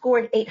 this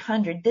scored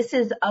 800. This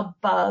is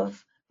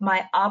above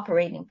my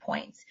operating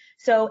points.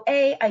 So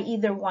I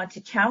either want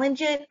to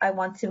challenge it, I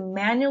want to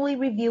manually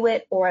review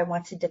it, or I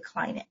want to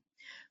decline it.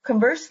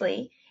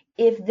 Conversely,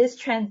 if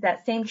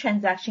that same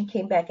transaction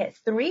came back at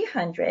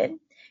 300,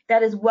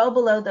 that is well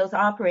below those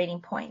operating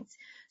points.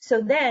 So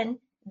then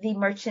the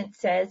merchant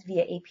says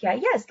via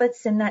API, yes,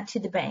 let's send that to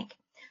the bank.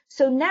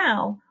 So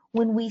now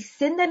when we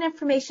send that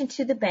information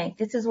to the bank,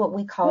 this is what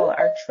we call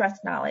our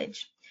trust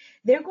knowledge.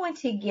 They're going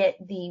to get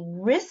the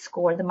risk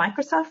score, the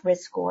Microsoft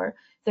risk score.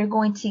 They're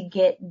going to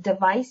get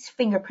device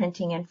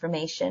fingerprinting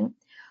information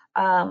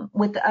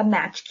with a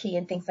match key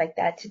and things like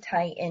that to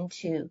tie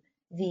into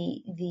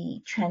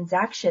the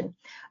transaction.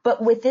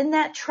 But within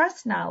that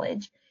trust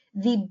knowledge,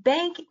 the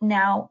bank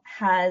now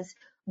has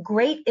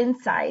great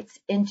insights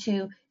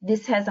into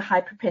this has a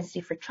high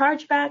propensity for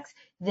chargebacks,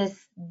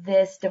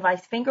 this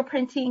device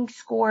fingerprinting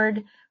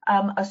scored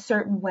a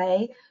certain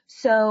way.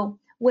 So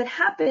what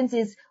happens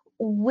is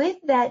with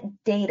that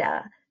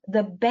data,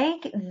 the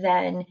bank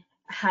then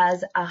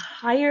has a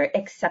higher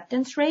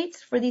acceptance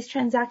rates for these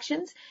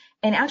transactions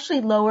and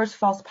actually lowers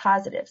false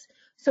positives.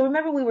 So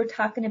remember we were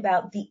talking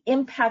about the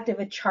impact of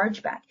a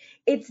chargeback.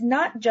 It's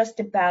not just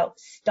about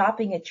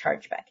stopping a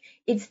chargeback.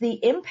 It's the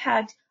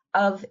impact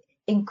of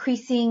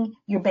increasing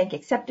your bank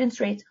acceptance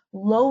rates,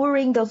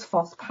 lowering those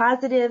false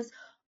positives.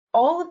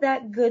 All of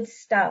that good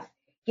stuff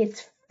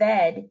gets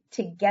fed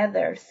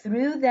together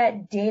through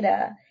that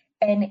data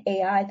and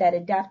AI, that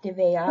adaptive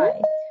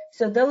AI.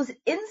 So those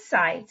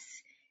insights,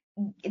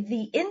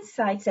 the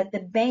insights that the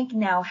bank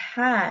now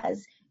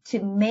has to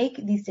make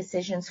these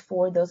decisions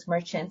for those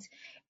merchants,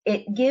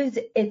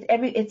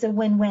 it's a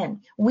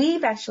win-win.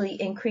 We've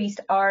actually increased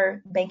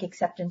our bank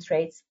acceptance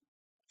rates.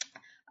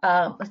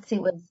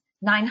 It was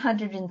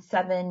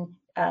 907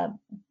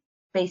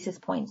 basis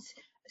points.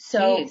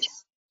 So Huge.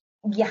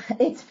 Yeah,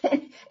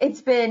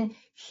 it's been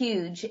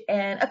huge.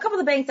 And a couple of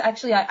the banks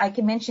actually I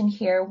can mention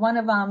here. One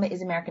of them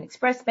is American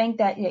Express Bank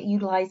that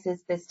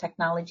utilizes this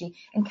technology,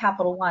 and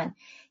Capital One.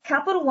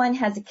 Capital One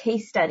has a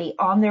case study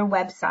on their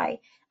website,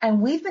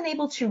 and we've been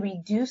able to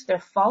reduce their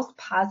false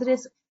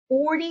positives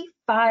 45%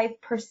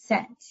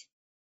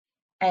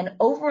 and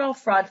overall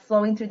fraud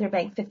flowing through their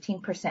bank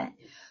 15%.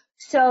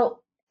 So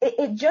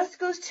it just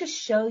goes to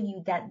show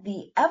you that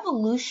the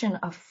evolution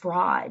of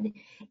fraud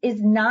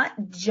is not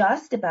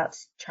just about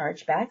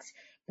chargebacks,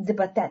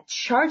 but that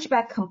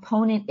chargeback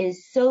component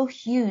is so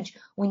huge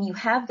when you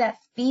have that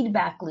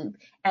feedback loop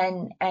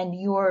and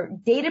your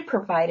data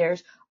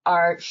providers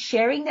are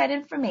sharing that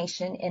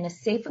information in a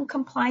safe and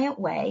compliant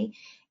way.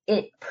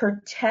 It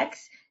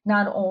protects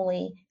not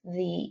only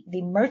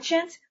the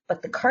merchants,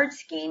 but the card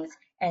schemes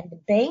and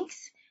the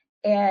banks,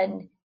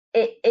 and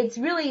it's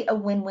really a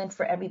win-win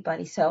for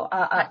everybody. So,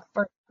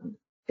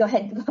 go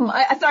ahead.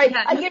 Sorry,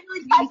 I get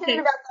really passionate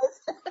about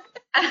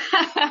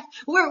this.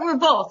 We're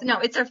both. No,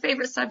 it's our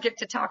favorite subject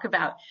to talk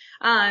about.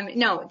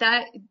 No,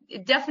 that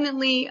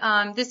definitely,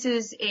 this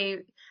is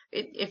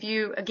if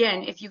you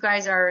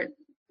guys are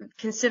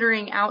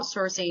considering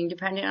outsourcing,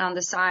 depending on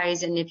the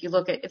size, and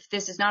if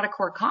this is not a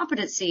core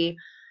competency,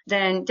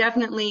 then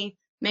definitely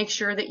make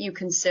sure that you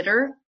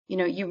consider,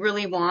 you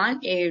really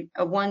want a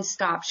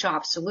one-stop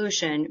shop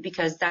solution,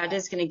 because that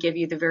is going to give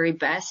you the very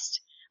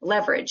best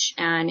leverage.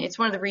 And it's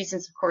one of the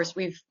reasons, of course,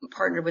 we've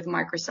partnered with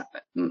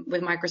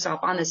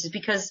Microsoft on this, is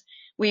because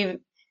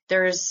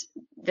there's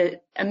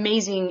the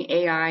amazing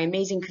AI,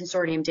 amazing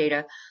consortium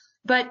data.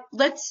 But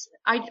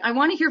I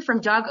want to hear from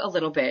Doug a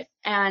little bit.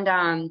 And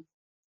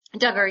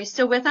Doug, are you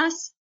still with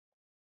us?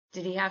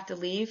 Did he have to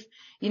leave?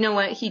 You know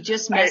what? He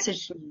just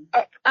messaged me.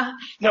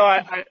 No,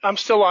 I'm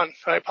still on.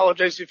 I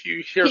apologize if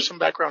you hear some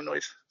background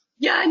noise.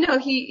 Yeah, no,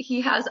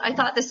 he has. I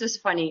thought this was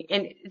funny.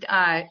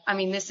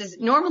 And this is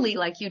normally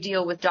like you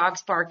deal with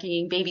dogs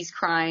barking, babies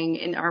crying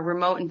in our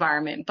remote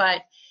environment,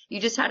 but you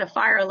just had a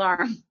fire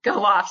alarm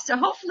go off. So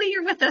hopefully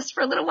you're with us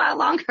for a little while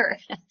longer.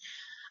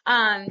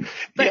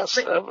 Yes,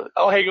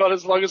 I'll hang on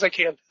as long as I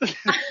can.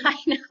 I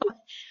know.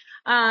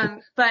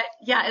 But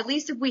yeah, at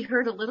least if we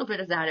heard a little bit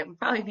of that, it would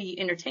probably be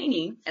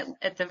entertaining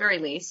at the very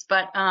least.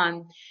 But,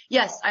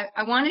 yes,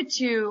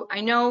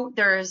 I know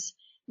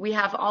we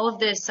have all of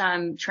this,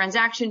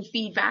 transaction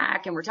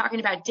feedback, and we're talking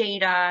about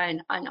data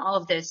and all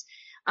of this.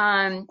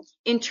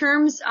 In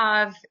terms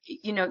of,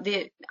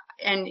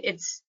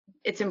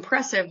 it's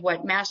impressive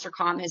what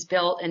Mastercom has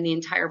built and the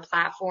entire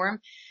platform.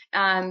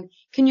 Can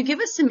you give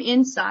us some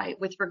insight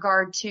with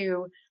regard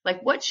to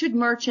what should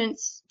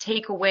merchants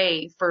take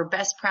away for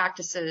best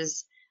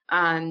practices,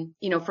 from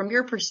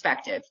your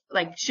perspective?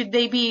 Should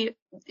they be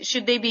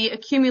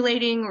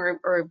accumulating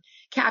or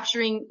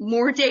capturing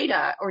more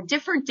data or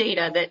different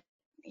data that,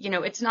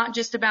 it's not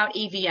just about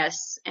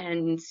AVS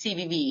and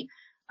CVV?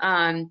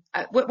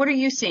 What are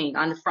you seeing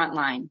on the front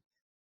line?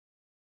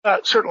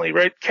 Certainly,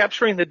 right?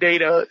 Capturing the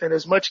data and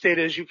as much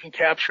data as you can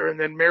capture and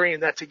then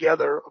marrying that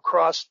together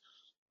across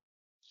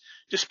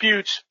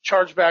disputes,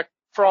 chargeback,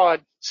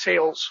 fraud,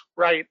 sales,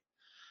 right?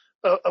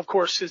 Of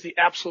course, is the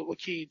absolute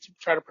key to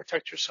try to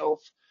protect yourself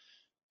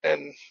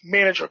and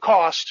manage your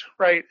cost,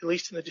 right? At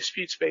least in the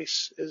dispute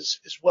space as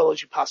well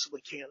as you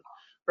possibly can,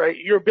 right?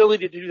 Your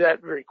ability to do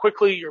that very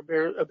quickly, your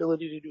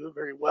ability to do it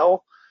very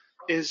well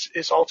is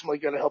ultimately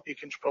going to help you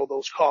control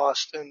those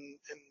costs and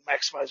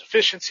maximize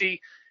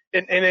efficiency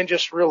and then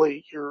just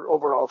really your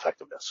overall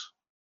effectiveness.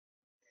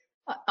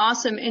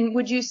 Awesome. And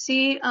would you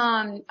see,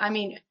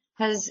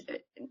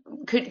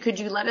 could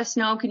you let us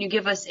know, can you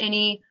give us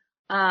any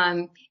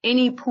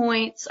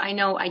points? I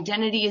know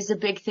identity is a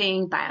big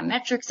thing.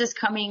 Biometrics is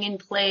coming in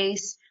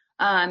place.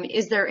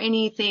 Is there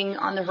anything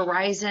on the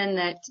horizon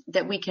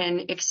that we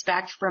can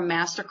expect from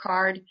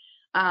MasterCard,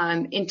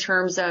 in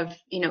terms of,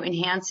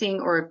 enhancing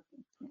or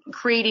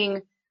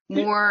creating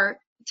more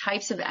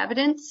types of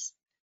evidence?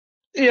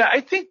 Yeah,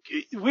 I think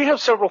we have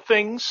several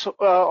things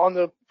on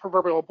the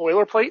proverbial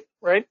boilerplate,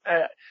 right?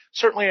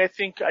 Certainly, I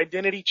think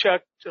identity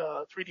check,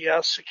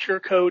 3DS, secure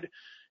code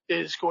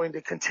is going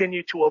to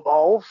continue to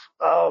evolve.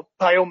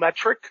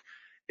 Biometric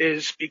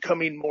is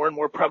becoming more and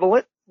more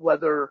prevalent,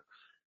 whether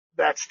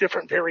that's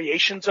different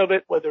variations of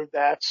it, whether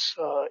that's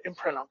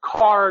imprint on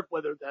card,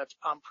 whether that's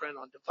palm print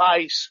on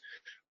device,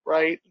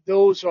 right?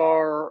 Those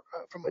are,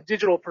 from a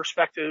digital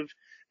perspective,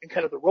 and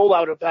kind of the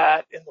rollout of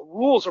that and the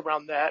rules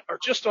around that are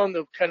just on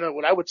the kind of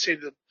what I would say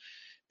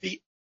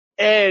the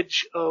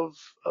edge of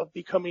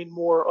becoming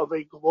more of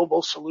a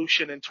global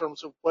solution in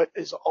terms of what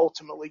is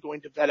ultimately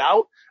going to vet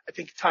out. I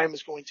think time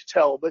is going to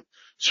tell, but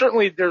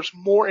certainly there's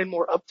more and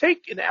more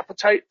uptake and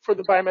appetite for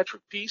the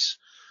biometric piece,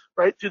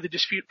 right, through the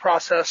dispute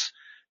process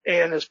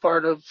and as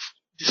part of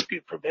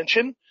dispute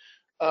prevention.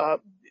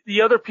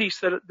 The other piece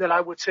that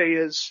I would say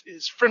is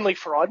friendly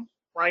fraud,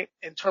 right,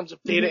 in terms of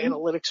data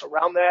analytics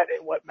around that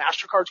and what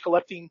MasterCard's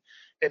collecting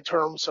in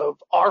terms of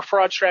our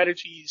fraud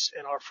strategies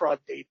and our fraud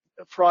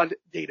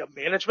data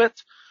management.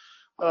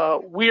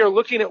 We are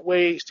looking at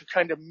ways to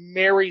kind of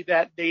marry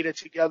that data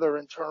together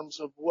in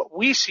terms of what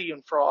we see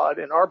in fraud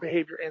and our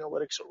behavior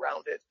analytics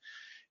around it,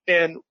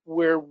 and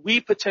where we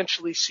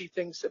potentially see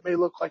things that may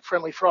look like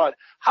friendly fraud.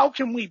 How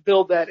can we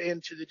build that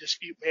into the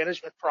dispute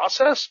management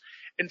process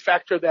and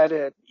factor that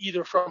in,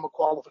 either from a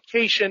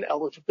qualification,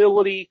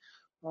 eligibility,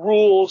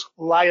 rules,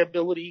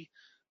 liability,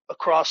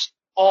 across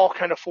all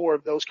kind of four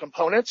of those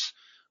components?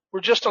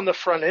 We're just on the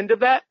front end of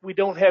that. We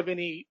don't have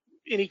any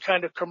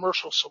kind of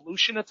commercial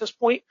solution at this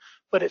point,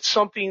 but it's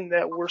something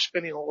that we're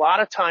spending a lot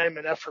of time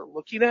and effort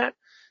looking at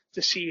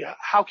to see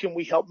how can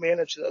we help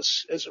manage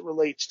this as it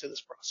relates to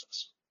this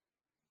process.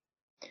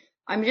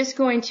 I'm just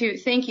going to,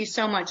 thank you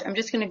so much. I'm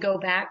just going to go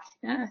back.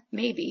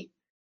 Maybe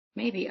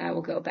I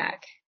will go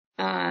back.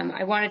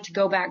 I wanted to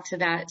go back to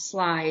that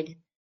slide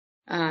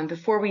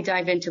before we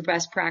dive into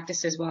best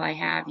practices while I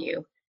have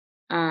you,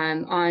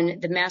 on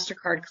the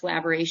MasterCard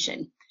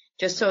collaboration,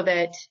 just so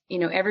that,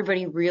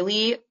 everybody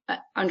really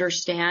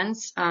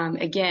understands,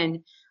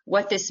 again,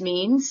 what this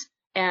means.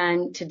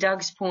 And to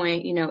Doug's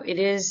point,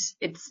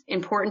 it's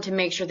important to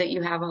make sure that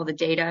you have all the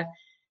data.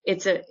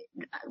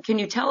 Can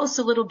you tell us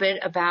a little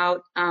bit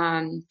about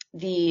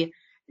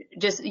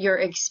your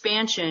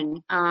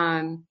expansion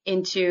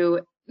into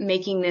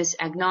making this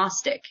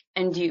agnostic?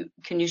 And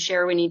can you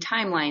share any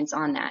timelines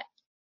on that?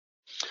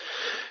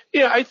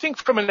 Yeah, I think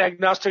from an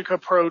agnostic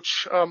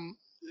approach,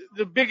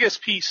 the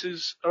biggest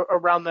pieces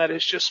around that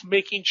is just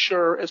making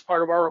sure, as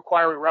part of our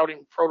requiring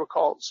routing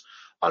protocols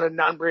on a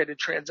non-branded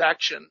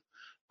transaction,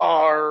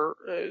 are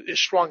as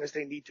strong as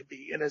they need to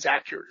be and as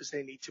accurate as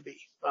they need to be.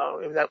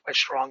 And that by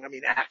strong, I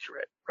mean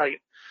accurate, right?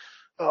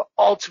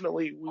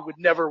 Ultimately, we would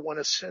never want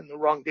to send the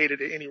wrong data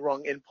to any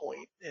wrong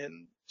endpoint.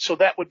 And so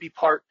that would be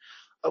part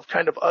of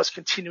kind of us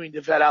continuing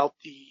to vet out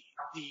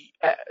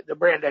the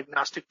brand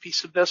agnostic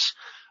piece of this.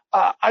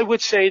 I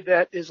would say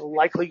that is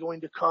likely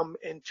going to come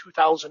in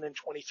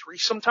 2023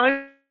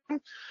 sometime,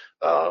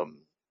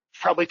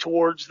 probably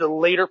towards the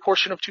later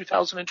portion of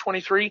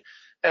 2023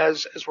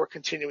 as we're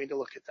continuing to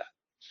look at that.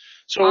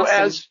 So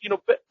awesome.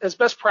 As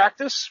best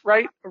practice,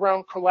 right,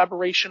 around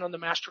collaboration on the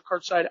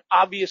MasterCard side,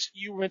 obvious,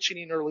 you were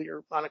mentioning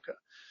earlier, Monica,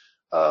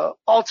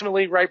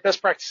 ultimately, right,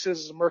 best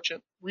practices as a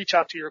merchant, reach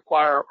out to your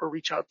acquirer or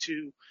reach out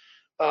to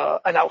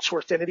an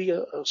outsourced entity,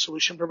 a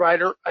solution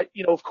provider.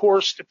 Of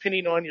course,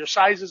 depending on your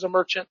size as a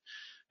merchant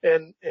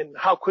and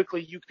how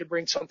quickly you could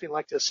bring something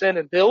like this in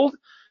and build,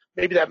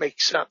 maybe that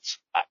makes sense.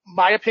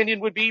 My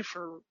opinion would be,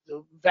 for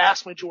the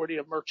vast majority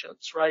of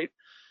merchants, right,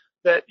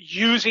 that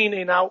using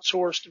an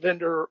outsourced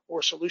vendor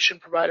or solution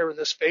provider in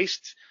this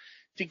space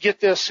to get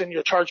this in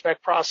your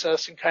chargeback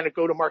process and kind of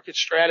go-to-market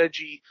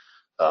strategy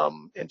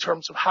in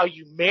terms of how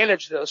you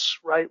manage this,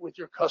 right, with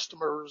your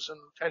customers and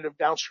kind of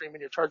downstream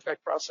in your chargeback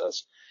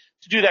process.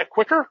 To do that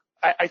quicker,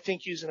 I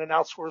think using an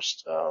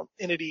outsourced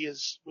entity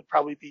would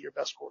probably be your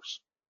best course.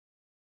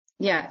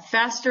 Yeah,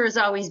 faster is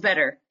always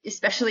better,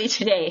 especially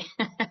today.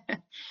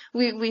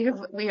 we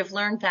have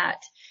learned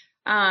that.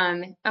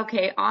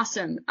 Okay,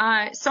 awesome.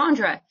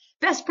 Sandra,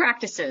 best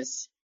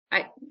practices.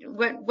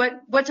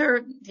 what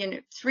are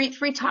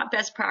three top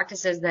best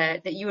practices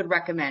that you would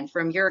recommend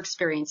from your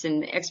experience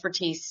and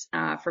expertise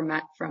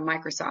from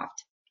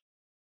Microsoft?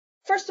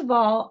 First of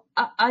all,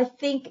 I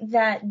think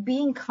that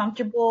being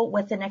comfortable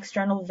with an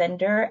external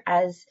vendor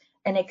as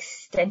an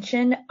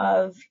extension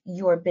of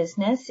your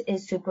business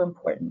is super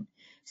important.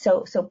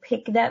 So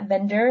pick that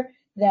vendor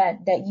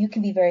that you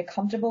can be very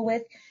comfortable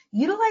with.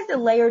 Utilize a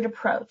layered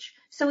approach.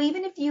 So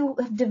even if you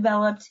have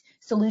developed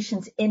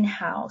solutions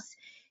in-house,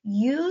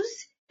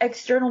 use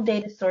external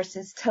data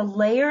sources to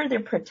layer their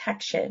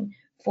protection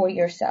for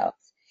yourselves.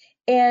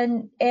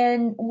 And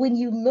when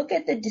you look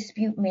at the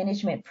dispute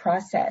management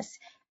process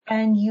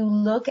and you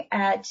look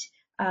at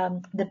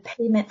the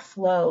payment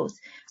flows,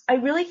 I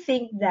really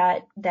think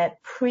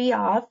that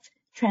pre-auth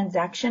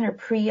transaction or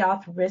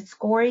pre-auth risk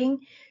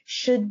scoring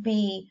should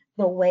be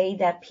the way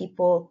that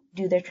people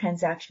do their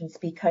transactions,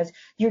 because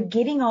you're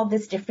getting all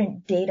this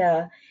different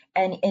data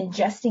and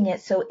ingesting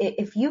it. So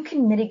if you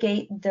can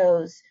mitigate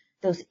those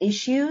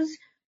issues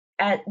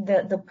at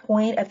the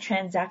point of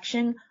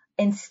transaction,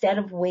 instead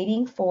of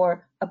waiting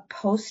for a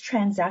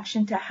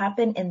post-transaction to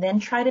happen and then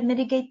try to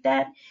mitigate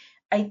that,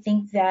 I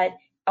think that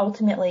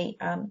ultimately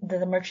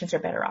the merchants are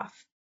better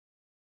off.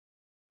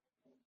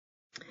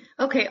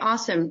 Okay,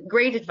 awesome.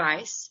 Great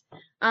advice.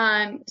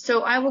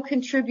 So I will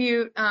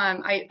contribute.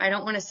 I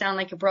don't want to sound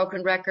like a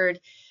broken record.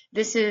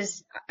 This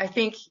is, I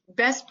think,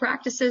 best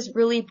practices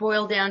really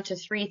boil down to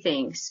three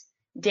things.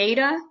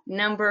 Data,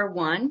 number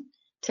one,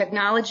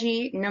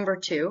 technology, number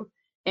two,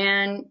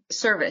 and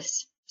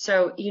service.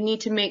 So you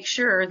need to make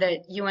sure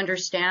that you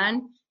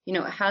understand,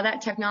 how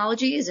that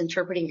technology is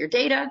interpreting your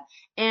data,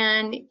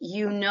 and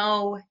you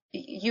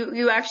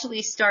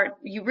actually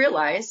you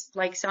realize,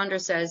 like Sandra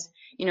says,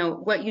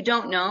 what you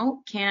don't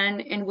know can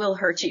and will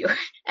hurt you,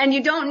 and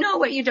you don't know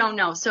what you don't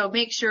know. So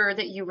make sure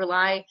that you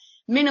rely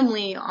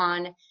minimally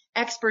on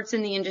experts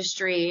in the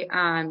industry.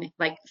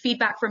 Like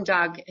feedback from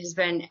Doug has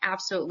been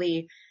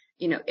absolutely,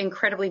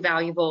 incredibly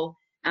valuable.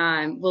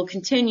 We'll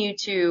continue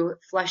to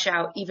flesh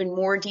out even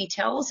more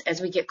details as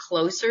we get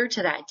closer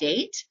to that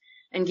date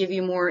and give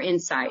you more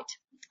insight.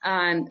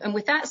 And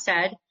with that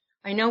said,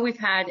 I know we've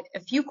had a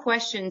few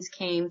questions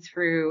came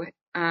through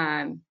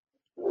when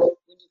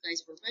you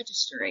guys were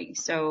registering.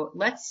 So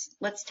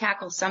let's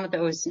tackle some of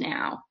those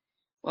now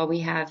while we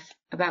have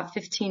about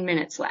 15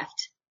 minutes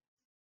left.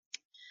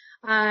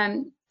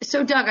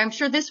 So Doug, I'm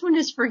sure this one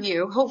is for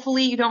you.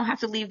 Hopefully you don't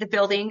have to leave the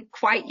building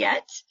quite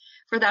yet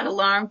for that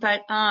alarm,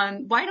 but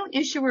why don't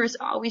issuers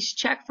always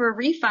check for a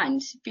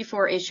refund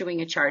before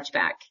issuing a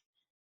chargeback?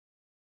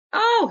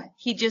 Oh,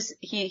 he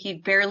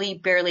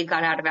barely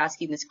got out of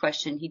asking this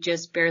question. He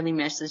just barely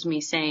messaged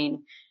me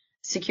saying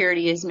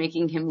security is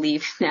making him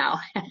leave now.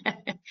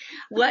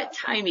 What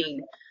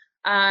timing?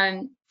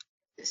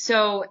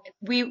 So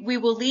we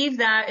will leave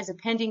that as a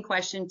pending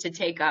question to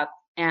take up,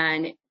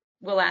 and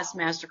we'll ask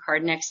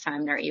MasterCard next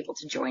time they're able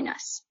to join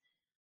us.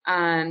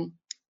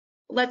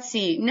 Let's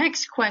see.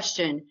 Next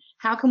question.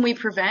 How can we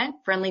prevent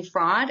friendly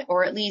fraud,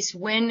 or at least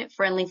win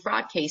friendly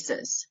fraud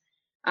cases?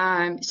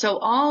 So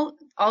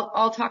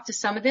I'll talk to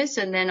some of this,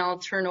 and then I'll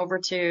turn over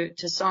to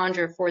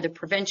Sandra for the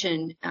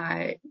prevention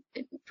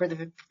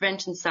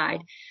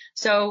side.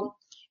 So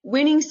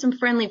winning some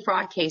friendly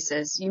fraud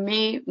cases, you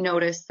may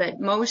notice that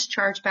most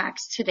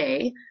chargebacks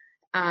today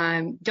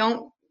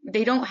don't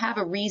have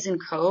a reason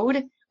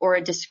code or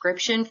a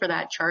description for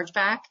that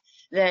chargeback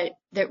that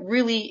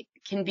really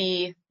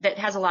that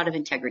has a lot of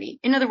integrity.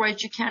 In other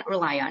words, you can't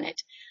rely on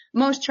it.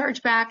 Most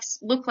chargebacks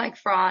look like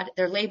fraud.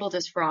 They're labeled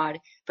as fraud,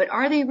 but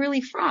are they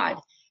really fraud?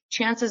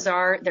 Chances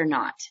are they're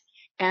not.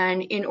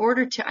 And in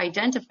order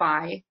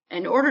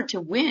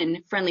to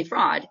win friendly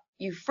fraud,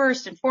 you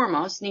first and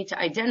foremost need to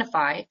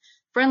identify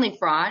friendly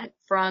fraud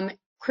from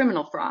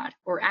criminal fraud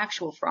or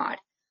actual fraud.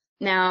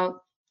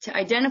 Now, to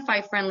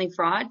identify friendly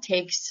fraud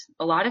takes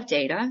a lot of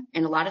data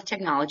and a lot of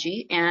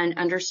technology and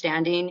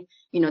understanding,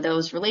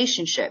 those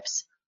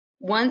relationships.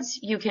 Once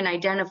you can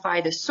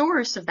identify the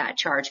source of that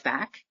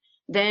chargeback,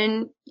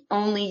 then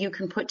only you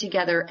can put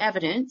together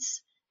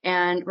evidence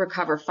and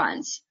recover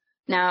funds.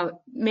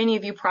 Now, many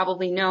of you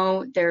probably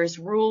know there's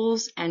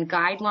rules and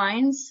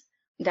guidelines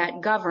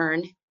that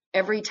govern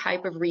every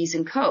type of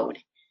reason code.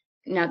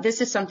 Now,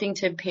 this is something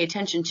to pay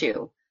attention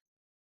to.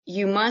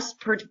 You must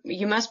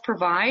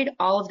provide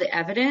all of the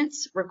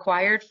evidence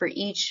required for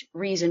each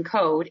reason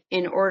code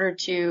in order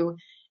to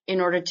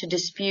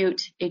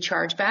dispute a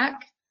chargeback.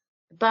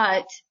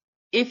 But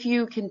if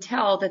you can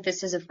tell that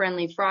this is a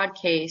friendly fraud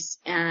case,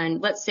 and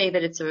let's say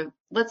it's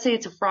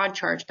a fraud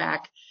chargeback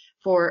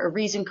for a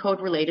reason code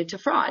related to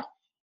fraud,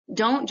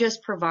 don't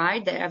just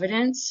provide the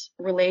evidence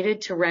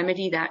related to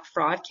remedy that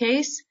fraud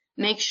case.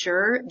 Make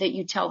sure that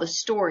you tell the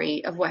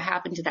story of what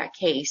happened to that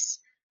case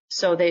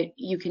so that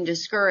you can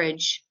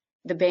discourage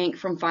the bank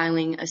from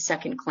filing a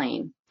second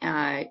claim.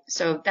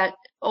 So that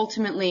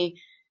ultimately,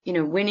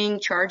 winning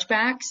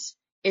chargebacks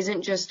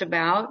isn't just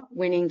about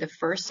winning the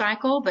first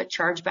cycle, but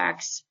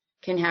chargebacks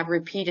can have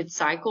repeated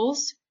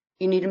cycles.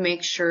 You need to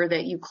make sure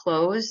that you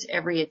close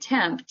every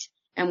attempt.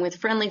 And with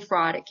friendly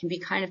fraud, it can be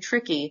kind of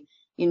tricky.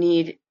 You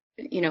need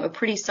a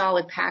pretty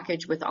solid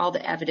package with all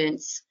the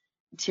evidence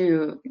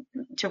to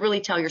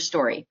really tell your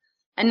story.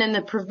 And then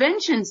the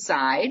prevention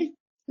side,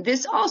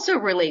 this also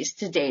relates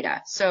to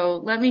data.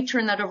 So let me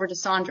turn that over to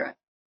Sandra.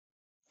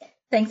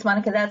 Thanks,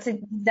 Monica. That's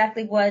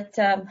exactly what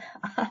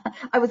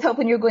I was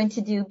hoping you were going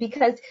to do,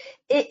 because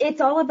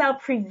it's all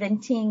about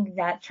preventing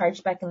that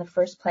chargeback in the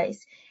first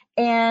place.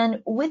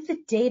 And with the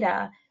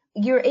data,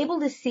 you're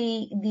able to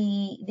see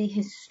the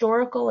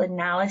historical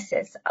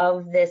analysis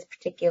of this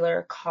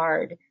particular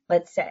card,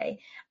 let's say,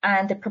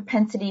 and the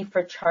propensity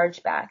for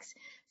chargebacks.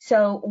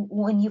 So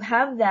when you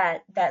have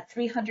that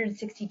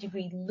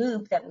 360-degree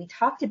loop that we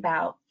talked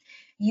about,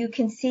 you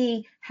can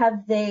see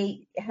have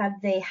they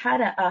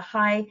had a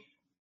high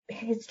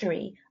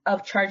history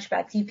of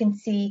chargebacks. You can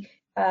see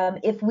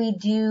if we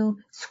do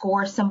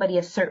score somebody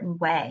a certain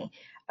way,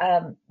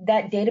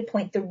 that data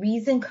point, the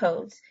reason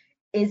codes,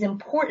 is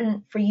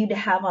important for you to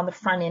have on the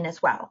front end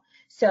as well.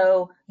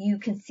 So you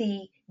can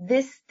see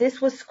this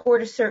was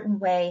scored a certain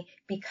way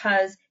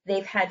because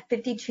they've had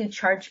 52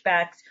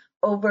 chargebacks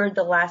over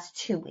the last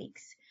 2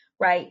 weeks,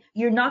 right?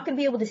 You're not going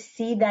to be able to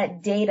see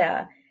that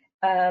data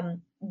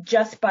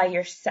just by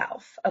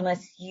yourself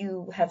unless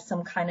you have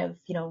some kind of,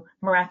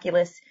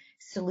 miraculous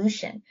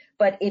solution.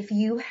 But if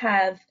you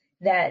have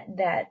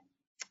that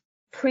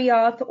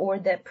pre-auth or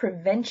the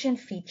prevention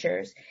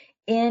features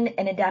in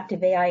an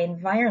adaptive AI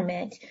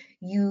environment,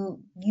 you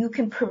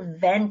can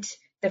prevent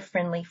the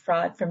friendly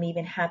fraud from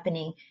even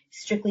happening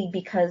strictly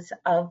because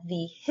of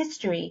the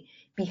history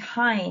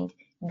behind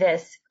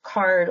this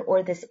card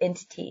or this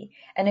entity.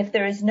 And if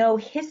there is no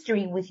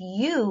history with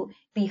you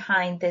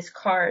behind this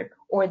card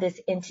or this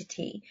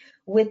entity,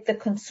 with the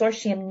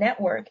consortium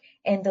network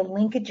and the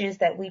linkages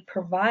that we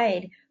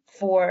provide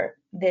for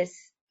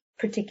this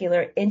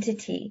particular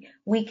entity,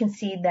 we can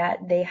see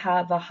that they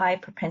have a high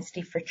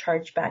propensity for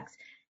chargebacks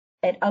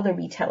at other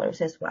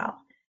retailers as well.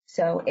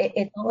 So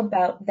it's all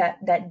about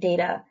that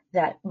data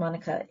that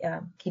Monica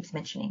keeps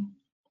mentioning.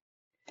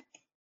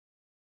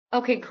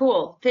 Okay,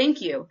 cool.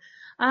 Thank you.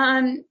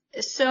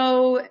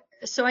 So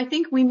I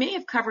think we may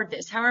have covered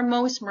this. How are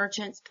most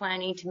merchants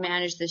planning to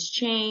manage this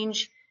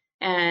change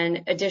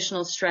and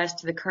additional stress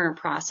to the current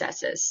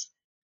processes?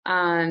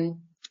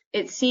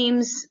 It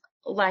seems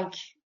like,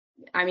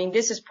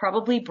 this is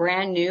probably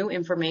brand new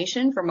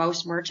information for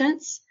most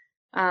merchants.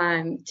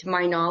 To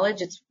my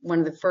knowledge, it's one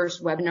of the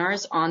first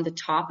webinars on the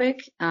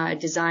topic,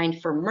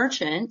 designed for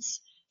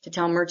merchants to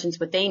tell merchants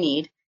what they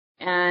need.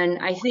 And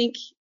I think,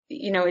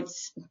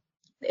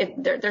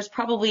 there's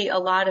probably a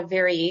lot of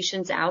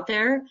variations out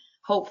there.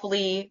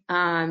 Hopefully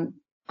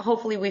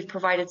we've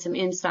provided some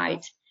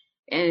insight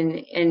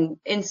and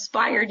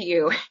inspired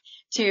you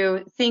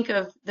to think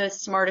of the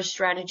smartest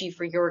strategy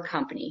for your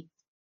company.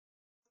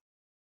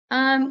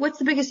 What's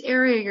the biggest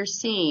area you're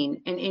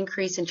seeing an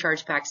increase in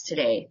chargebacks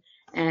today?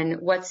 And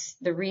what's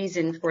the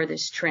reason for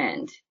this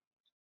trend?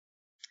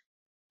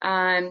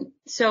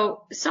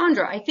 So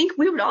Sandra, I think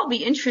we would all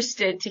be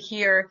interested to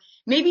hear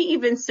maybe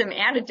even some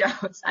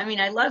anecdotes.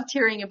 I loved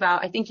hearing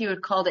about, I think you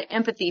had called it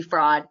empathy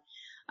fraud,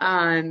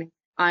 on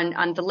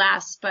the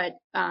last, but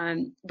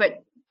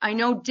I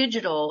know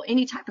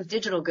any type of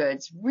digital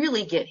goods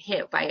really get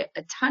hit by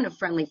a ton of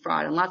friendly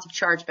fraud and lots of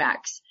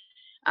chargebacks.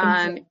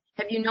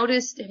 Have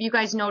you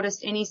guys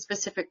noticed any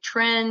specific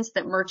trends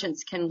that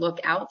merchants can look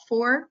out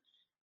for?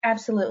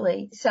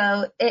 Absolutely.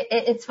 So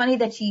it's funny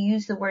that you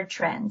use the word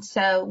trend.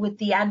 So with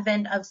the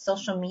advent of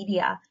social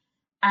media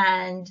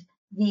and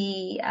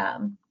the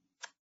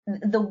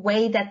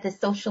way that the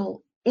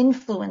social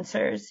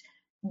influencers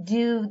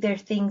do their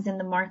things in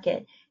the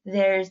market,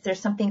 there's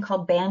something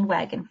called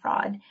bandwagon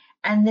fraud.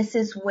 And this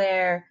is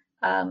where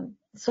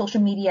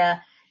social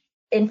media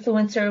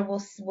influencer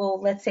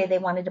will, let's say they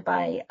wanted to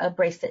buy a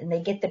bracelet and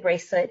they get the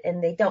bracelet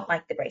and they don't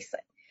like the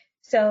bracelet.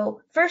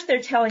 So first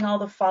they're telling all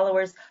the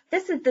followers,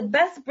 this is the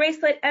best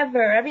bracelet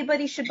ever.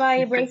 Everybody should buy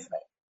a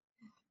bracelet.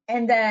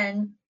 And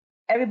then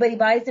everybody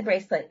buys the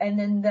bracelet. And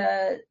then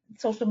the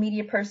social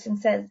media person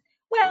says,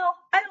 well,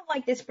 I don't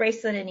like this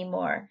bracelet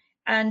anymore.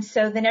 And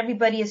so then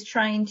everybody is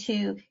trying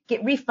to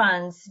get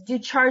refunds, do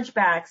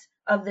chargebacks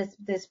of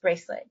this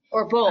bracelet.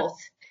 Or both.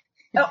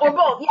 Or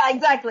both. Yeah,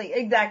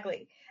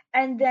 exactly.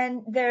 And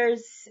then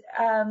there's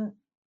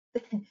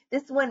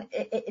this one,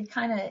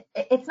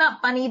 it's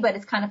not funny, but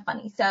it's kind of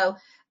funny. So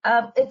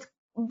it's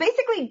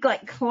basically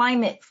like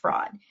climate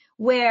fraud,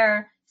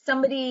 where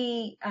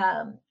somebody,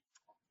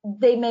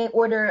 they may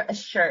order a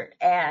shirt,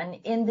 and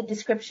in the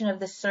description of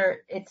the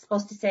shirt, it's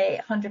supposed to say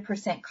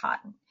 100%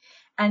 cotton.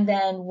 And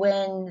then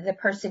when the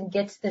person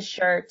gets the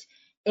shirt,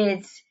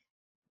 it's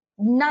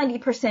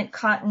 90%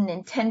 cotton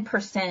and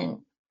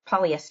 10%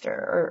 polyester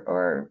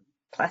or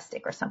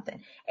plastic or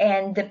something.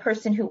 And the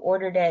person who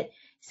ordered it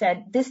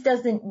said, this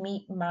doesn't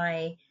meet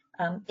my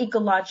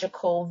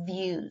ecological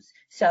views,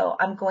 so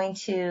I'm going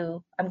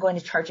to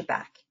charge it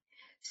back.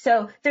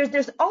 So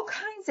there's all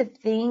kinds of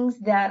things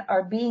that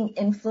are being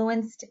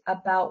influenced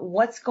about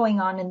what's going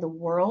on in the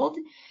world.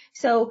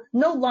 So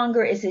no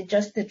longer is it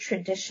just the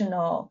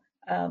traditional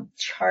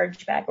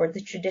chargeback or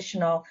the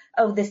traditional,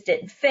 oh, this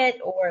didn't fit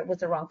or it was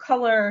the wrong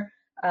color.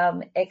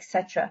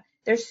 etc.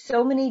 There's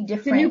so many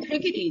different. The new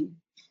picketing.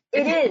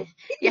 It is.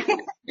 Yeah.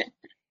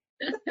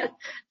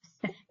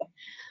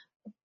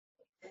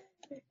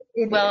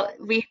 Well,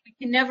 we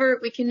can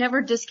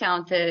never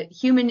discount the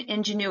human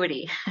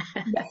ingenuity.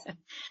 Yes,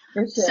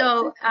 for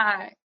sure.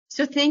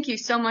 So thank you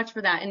so much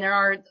for that. And there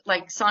are,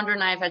 like, Sandra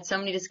and I have had so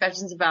many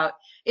discussions about,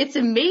 it's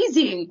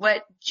amazing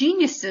what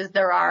geniuses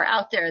there are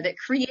out there that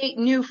create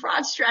new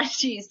fraud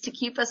strategies to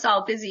keep us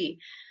all busy.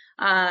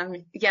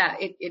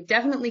 It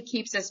definitely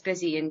keeps us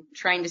busy in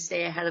trying to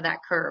stay ahead of that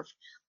curve.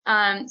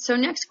 So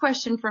next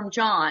question from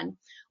John.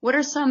 What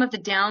are some of the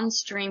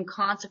downstream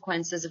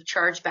consequences of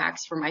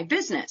chargebacks for my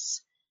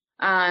business?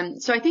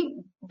 So I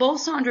think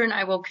both Sandra and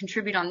I will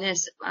contribute on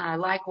this,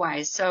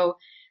 likewise. So,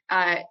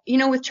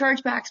 with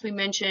chargebacks, we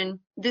mentioned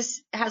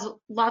this has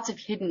lots of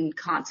hidden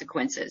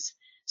consequences.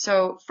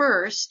 So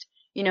first,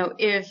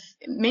 if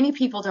many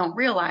people don't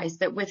realize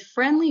that with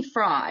friendly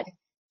fraud,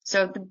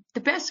 so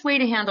the best way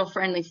to handle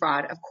friendly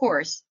fraud, of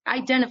course,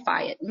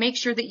 identify it, make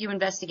sure that you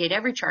investigate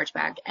every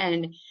chargeback.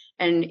 And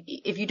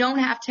if you don't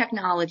have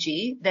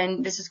technology,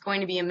 then this is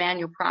going to be a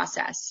manual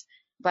process,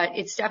 but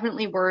it's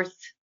definitely worth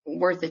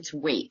its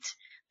weight,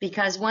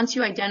 because once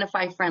you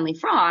identify friendly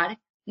fraud,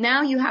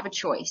 now you have a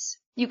choice.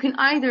 You can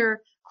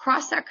either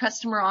cross that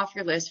customer off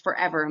your list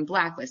forever and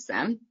blacklist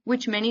them,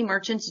 which many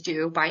merchants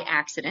do by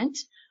accident,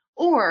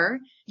 or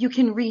you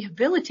can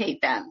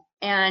rehabilitate them.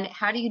 And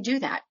how do you do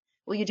that?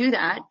 Well, you do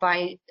that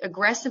by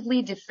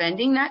aggressively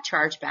defending that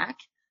chargeback.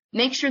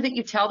 Make sure that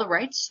you tell the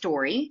right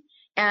story.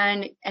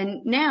 And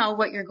now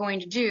what you're going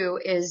to do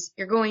is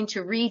you're going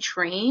to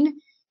retrain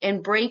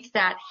and break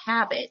that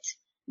habit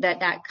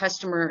that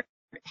customer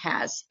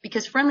has,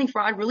 because friendly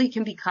fraud really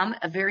can become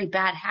a very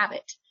bad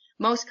habit.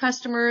 Most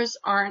customers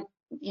aren't,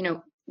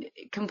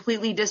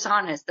 completely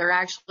dishonest. They're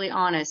actually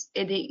honest.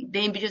 They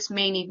just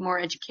may need more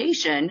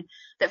education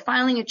that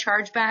filing a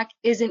chargeback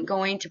isn't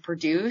going to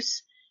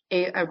produce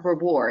a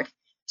reward.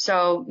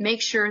 So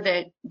make sure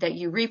that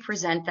you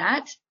represent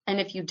that.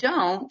 And if you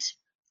don't,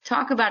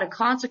 talk about a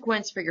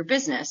consequence for your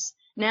business.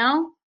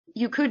 Now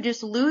you could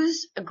just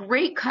lose a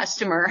great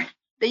customer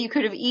that you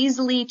could have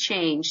easily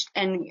changed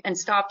and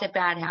stopped a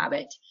bad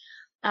habit.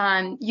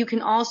 You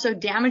can also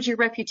damage your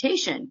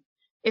reputation.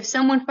 If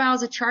someone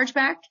files a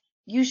chargeback,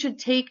 you should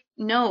take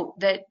note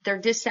that they're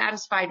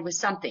dissatisfied with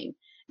something.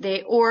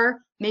 Or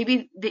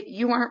maybe that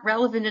you aren't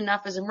relevant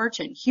enough as a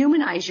merchant.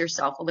 Humanize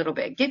yourself a little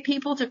bit. Get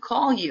people to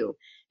call you.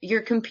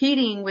 You're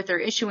competing with their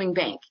issuing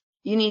bank.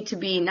 You need to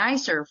be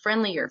nicer,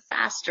 friendlier,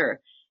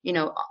 faster,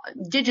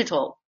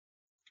 digital,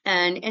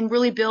 and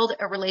really build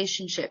a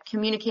relationship.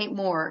 Communicate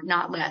more,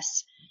 not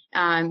less.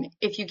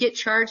 If you get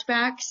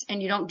chargebacks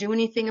and you don't do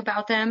anything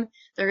about them,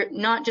 they're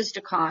not just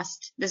a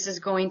cost. This is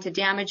going to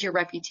damage your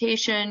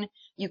reputation.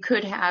 You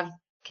could have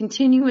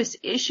continuous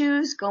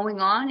issues going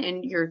on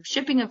in your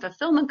shipping and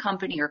fulfillment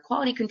company or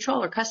quality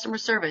control or customer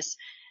service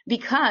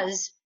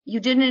because you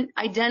didn't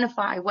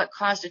identify what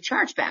caused a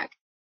chargeback.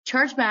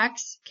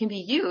 Chargebacks can be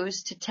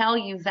used to tell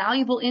you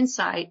valuable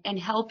insight and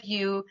help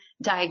you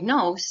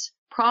diagnose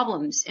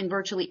problems in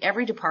virtually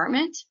every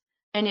department.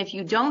 And if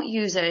you don't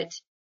use it,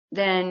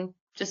 then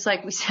just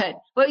like we said,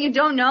 what you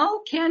don't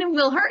know can and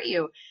will hurt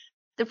you.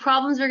 The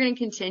problems are going to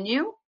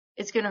continue.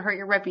 It's going to hurt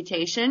your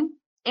reputation.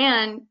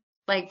 And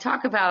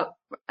talk about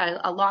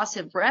a loss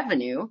of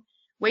revenue.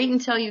 Wait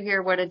until you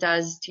hear what it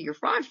does to your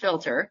fraud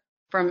filter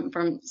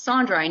from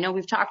Sandra. I know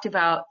we've talked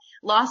about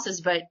losses,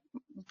 but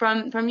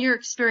from your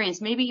experience,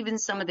 maybe even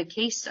some of the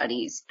case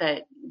studies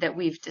that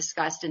we've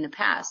discussed in the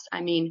past. I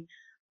mean,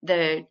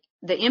 the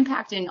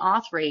impact in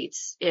auth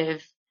rates,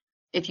 if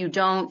you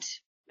don't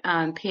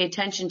pay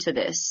attention to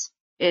this,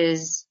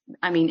 is,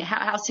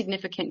 how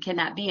significant can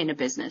that be in a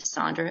business,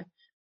 Sandra?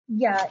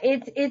 Yeah,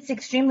 it's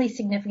extremely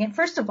significant.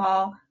 First of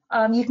all,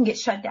 you can get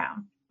shut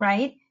down,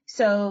 right?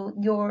 So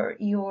your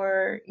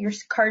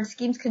card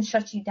schemes can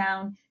shut you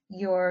down.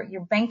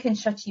 Your bank can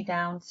shut you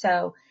down.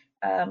 So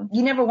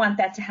you never want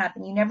that to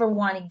happen. You never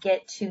want to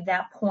get to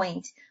that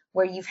point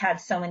where you've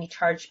had so many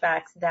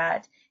chargebacks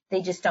that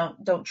they just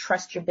don't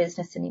trust your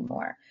business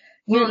anymore.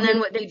 Well, and then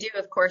what they do,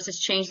 of course, is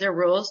change their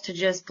rules to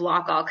just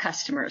block all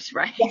customers,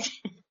 right? Yeah.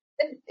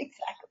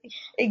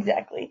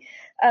 Exactly.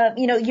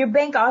 Your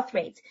bank auth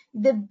rates.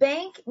 The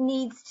bank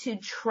needs to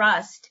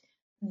trust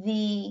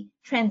the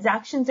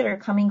transactions that are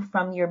coming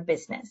from your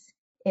business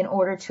in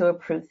order to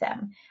approve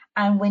them.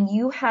 And when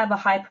you have a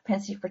high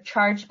propensity for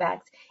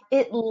chargebacks,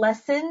 it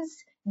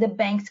lessens the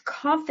bank's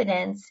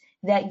confidence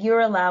that you're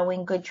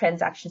allowing good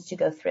transactions to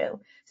go through.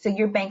 So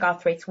your bank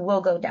auth rates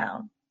will go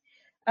down.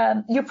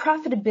 Your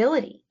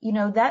profitability,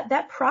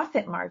 that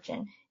profit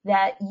margin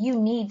that you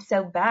need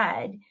so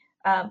bad,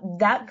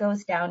 that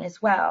goes down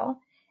as well.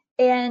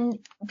 And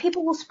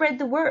people will spread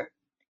the word.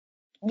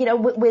 We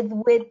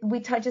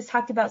just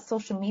talked about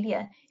social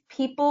media.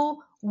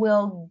 People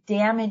will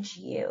damage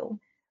you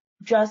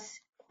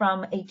just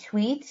from a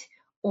tweet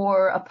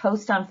or a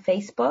post on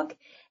Facebook.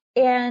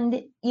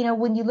 And,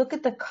 when you look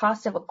at the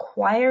cost of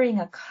acquiring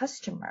a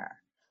customer,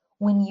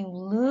 when you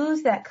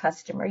lose that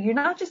customer, you're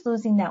not just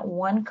losing that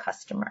one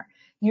customer.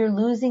 you're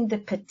losing the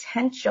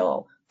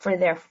potential for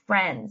their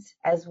friends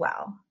as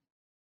well.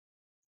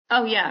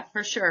 Oh yeah,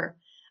 for sure.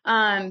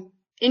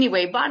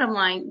 Anyway, bottom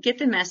line, get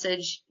the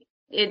message.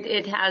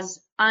 It has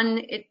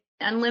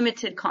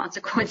unlimited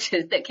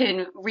consequences that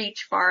can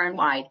reach far and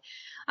wide.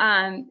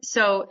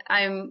 So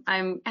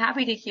I'm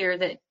happy to hear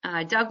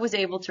that Doug was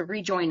able to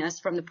rejoin us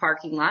from the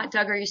parking lot.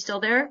 Doug, are you still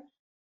there?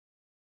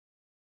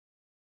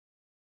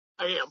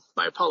 I am.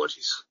 My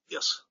apologies.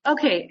 Yes.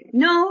 Okay.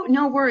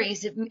 No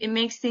worries. It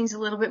makes things a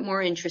little bit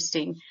more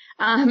interesting.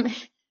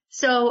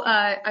 So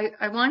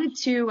I wanted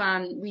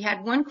to, we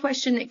had one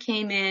question that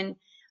came in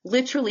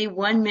literally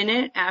 1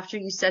 minute after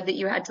you said that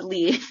you had to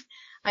leave.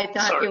 I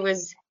thought Sorry. it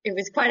was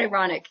quite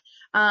ironic.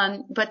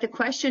 But the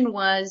question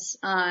was,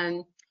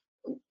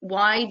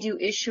 why do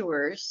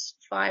issuers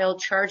file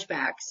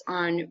chargebacks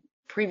on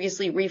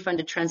previously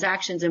refunded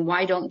transactions, and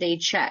why don't they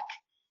check?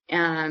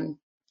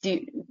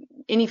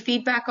 Any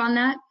feedback on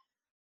that?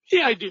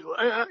 Yeah, I do.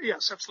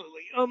 Yes,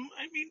 absolutely. I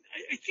mean,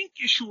 I think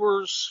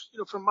issuers,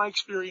 from my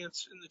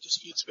experience in the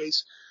dispute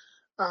space,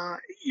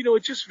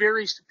 it just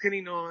varies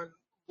depending on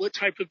what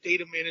type of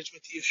data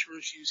management the issuer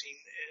is using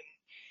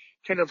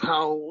and kind of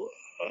how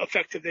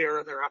effective they are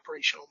on their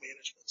operational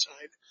management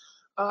side.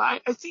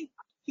 I think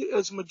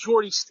as a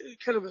majority,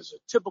 kind of as a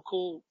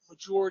typical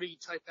majority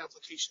type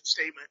application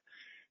statement,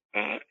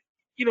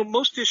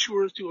 most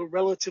issuers do a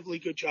relatively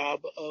good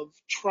job of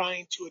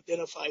trying to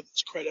identify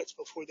these credits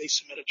before they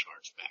submit a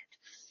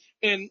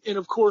chargeback. And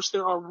of course,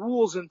 there are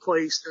rules in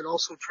place that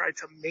also try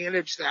to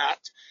manage that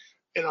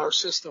in our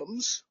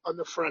systems on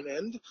the front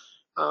end.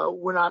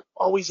 We're not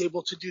always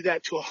able to do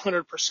that to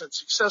 100%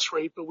 success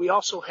rate, but we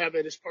also have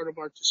it as part of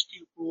our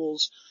dispute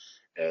rules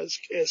as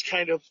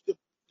kind of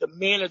the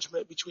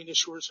management between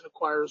issuers and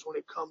acquirers when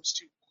it comes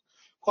to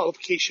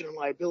qualification and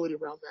liability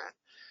around that.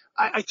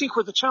 I think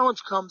where the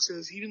challenge comes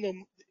is, even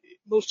though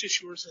most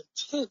issuers'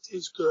 intent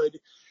is good,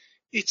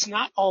 it's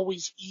not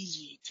always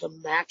easy to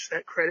match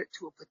that credit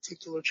to a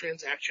particular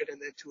transaction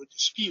and then to a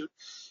dispute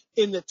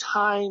in the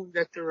time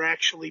that they're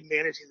actually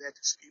managing that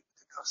dispute with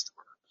the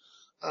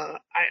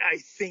customer. I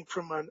think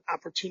from an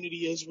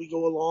opportunity as we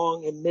go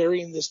along and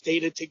marrying this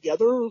data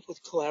together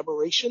with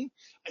collaboration,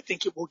 I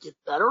think it will get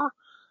better.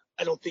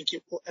 I don't think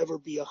it will ever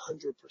be 100%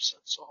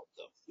 solved,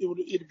 though.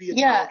 It'd be a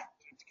challenge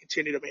to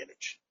continue to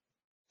manage.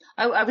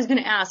 I was going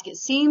to ask, it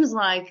seems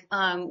like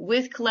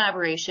with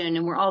collaboration,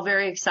 and we're all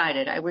very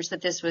excited. I wish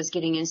that this was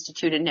getting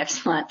instituted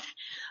next month.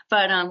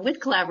 But with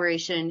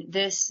collaboration,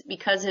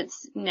 because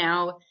it's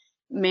now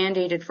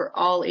mandated for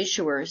all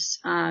issuers,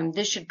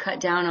 this should cut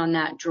down on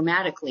that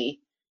dramatically.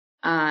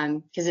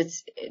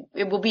 Because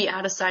it will be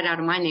out of sight, out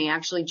of mind. They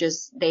actually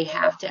they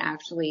have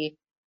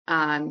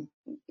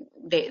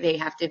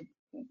to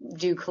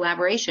do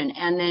collaboration.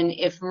 And then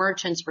if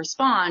merchants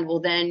respond,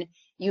 well, then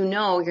you're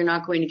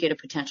not going to get a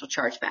potential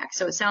chargeback.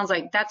 So it sounds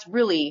like that's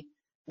really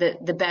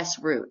the best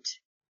route.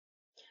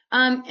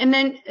 And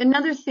then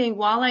another thing,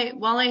 while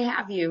I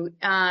have you,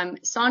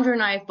 Sandra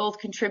and I have both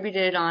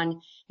contributed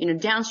on,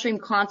 downstream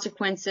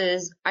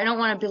consequences. I don't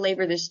want to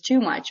belabor this too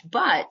much,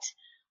 but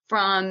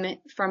from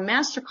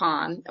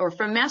Mastercom or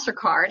from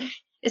MasterCard,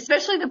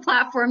 especially the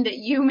platform that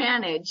you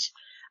manage,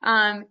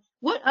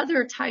 what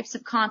other types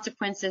of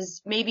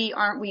consequences maybe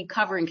aren't we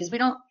covering? Because we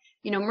don't,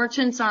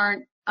 merchants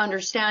aren't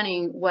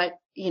understanding what,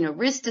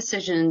 risk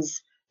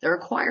decisions their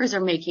acquirers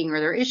are making or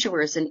their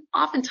issuers. And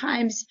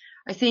oftentimes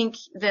I think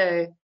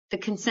the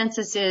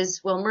consensus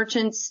is, well,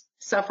 merchants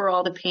suffer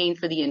all the pain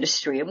for the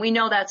industry. And we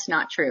know that's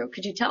not true.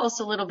 Could you tell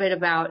us a little bit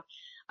about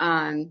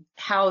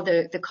how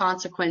the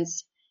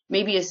consequence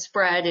maybe is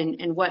spread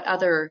and what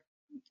other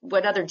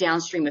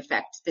downstream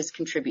effect this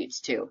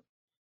contributes to?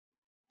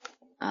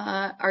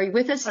 Are you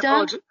with us,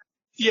 Doug?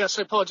 Yes,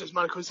 I apologize,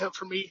 Monica. Was that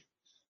for me?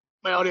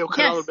 My audio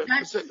cut out a little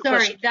bit.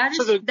 Sorry.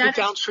 The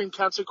downstream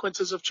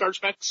consequences of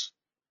chargebacks?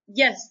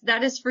 Yes,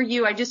 that is for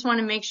you. I just want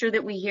to make sure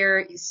that we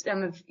hear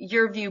some of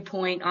your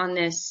viewpoint on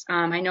this.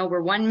 I know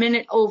we're 1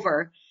 minute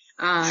over,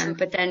 sure,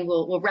 but then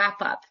we'll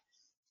wrap up.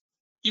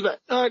 You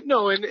bet.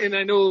 No, and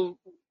I know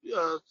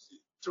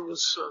there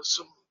was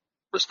some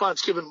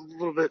response given a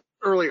little bit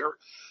earlier.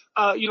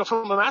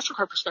 From a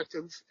MasterCard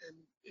perspective, and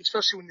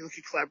especially when you look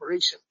at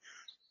collaboration,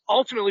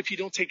 ultimately, if you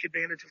don't take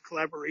advantage of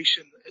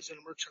collaboration as an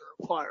merchant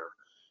or acquirer,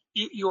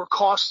 your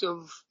cost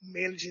of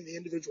managing the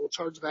individual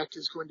chargeback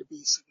is going to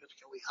be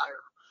significantly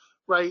higher,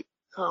 right?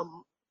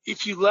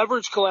 If you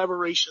leverage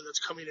collaboration that's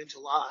coming in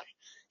July,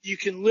 you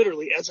can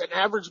literally, as an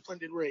average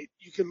blended rate,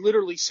 you can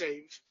literally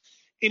save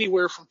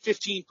anywhere from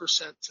 15%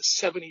 to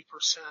 70%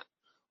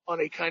 on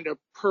a kind of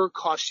per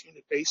cost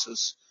unit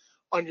basis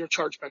on your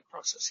chargeback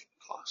processing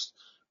cost,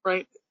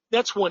 right?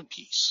 That's one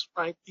piece,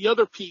 right? The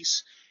other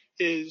piece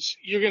is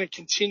you're going to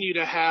continue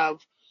to have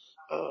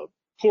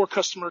poor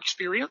customer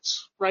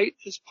experience, right,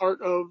 as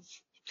part of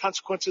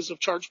consequences of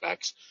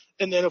chargebacks.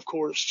 And then, of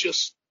course,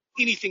 just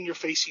anything you're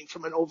facing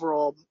from an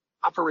overall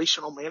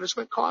operational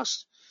management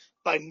cost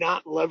by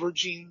not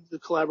leveraging the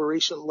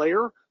collaboration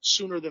layer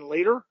sooner than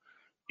later,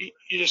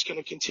 you're just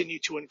going to continue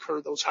to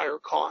incur those higher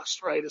costs,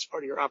 right, as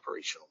part of your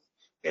operational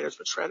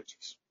management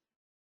strategies.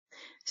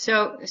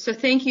 So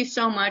thank you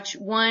so much.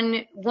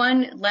 One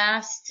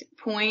last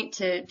point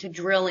to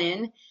drill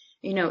in,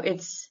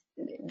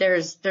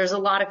 there's a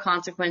lot of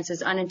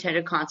consequences,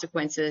 unintended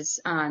consequences.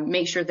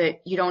 Make sure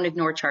that you don't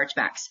ignore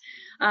chargebacks.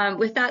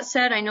 With that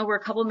said, I know we're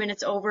a couple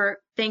minutes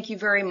over. Thank you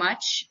very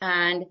much,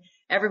 and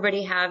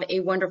everybody have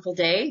a wonderful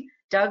day.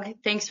 Doug,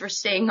 thanks for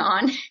staying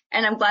on,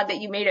 and I'm glad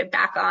that you made it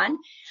back on.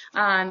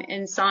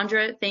 And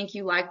Sandra, thank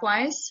you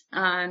likewise.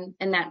 And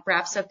that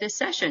wraps up this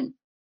session.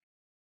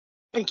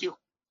 Thank you.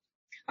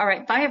 All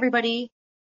right. Bye, everybody.